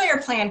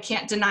employer plan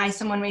can't deny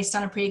someone based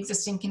on a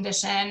pre-existing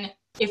condition,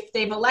 if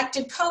they've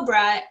elected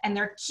COBRA and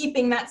they're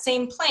keeping that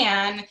same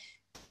plan,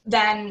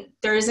 then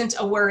there isn't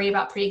a worry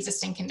about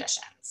pre-existing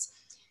conditions.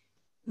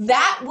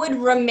 That would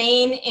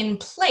remain in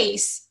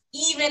place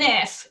even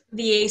if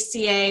the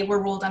ACA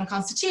were ruled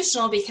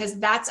unconstitutional, because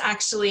that's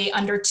actually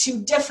under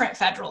two different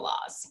federal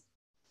laws.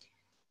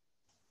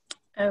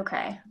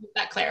 Okay.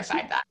 That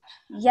clarified that.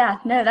 Yeah,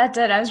 no, that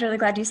did. I was really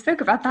glad you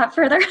spoke about that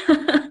further.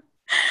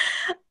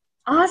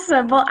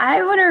 Awesome. Well,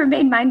 I want to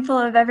remain mindful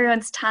of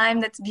everyone's time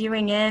that's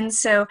viewing in.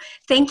 So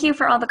thank you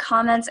for all the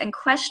comments and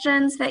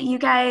questions that you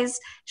guys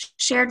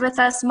shared with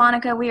us.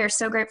 Monica, we are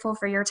so grateful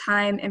for your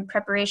time in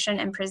preparation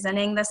and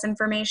presenting this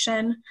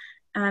information.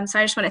 So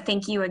I just want to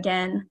thank you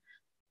again.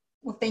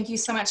 Well, thank you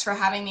so much for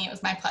having me. It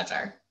was my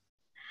pleasure.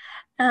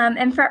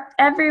 And for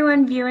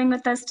everyone viewing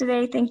with us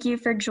today, thank you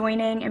for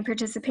joining and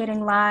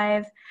participating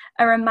live.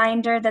 A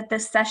reminder that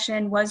this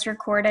session was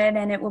recorded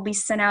and it will be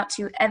sent out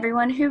to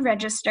everyone who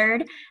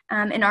registered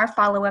in our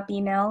follow-up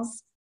emails.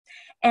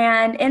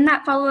 And in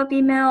that follow-up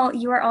email,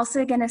 you are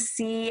also going to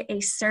see a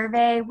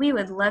survey. We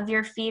would love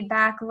your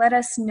feedback. Let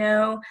us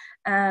know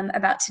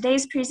about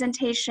today's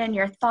presentation,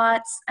 your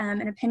thoughts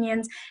and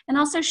opinions, and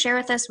also share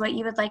with us what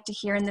you would like to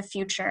hear in the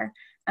future.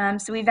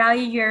 So we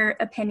value your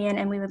opinion,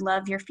 and we would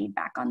love your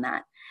feedback on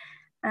that.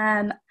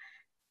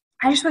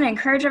 I just want to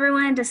encourage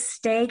everyone to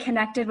stay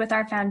connected with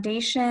our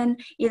foundation,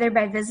 either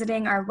by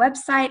visiting our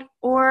website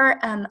or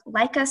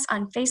like us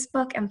on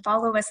Facebook and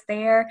follow us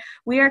there.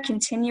 We are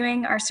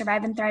continuing our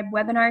Survive and Thrive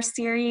webinar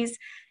series.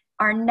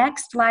 Our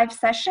next live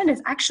session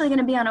is actually going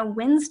to be on a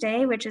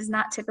Wednesday, which is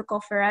not typical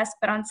for us,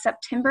 but on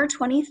September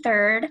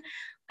 23rd,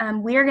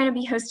 we are going to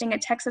be hosting a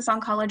Texas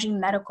Oncology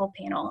medical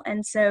panel.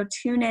 And so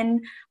tune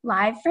in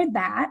live for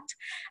that.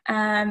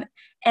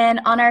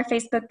 And on our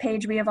Facebook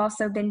page, we have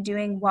also been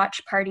doing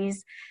watch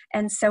parties.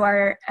 And so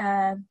our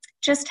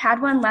just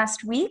had one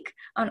last week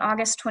on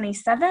August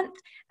 27th.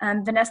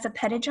 Vanessa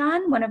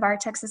Pettijohn, one of our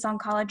Texas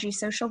Oncology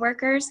social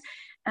workers,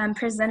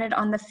 presented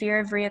on the fear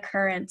of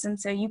reoccurrence. And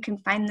so you can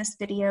find this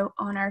video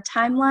on our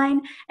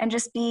timeline and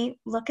just be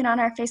looking on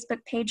our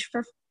Facebook page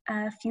for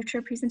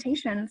future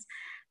presentations.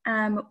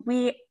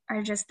 We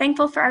are just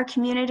thankful for our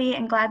community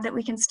and glad that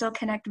we can still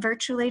connect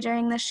virtually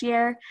during this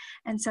year.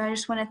 And so I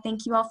just want to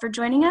thank you all for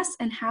joining us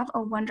and have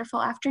a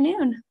wonderful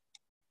afternoon.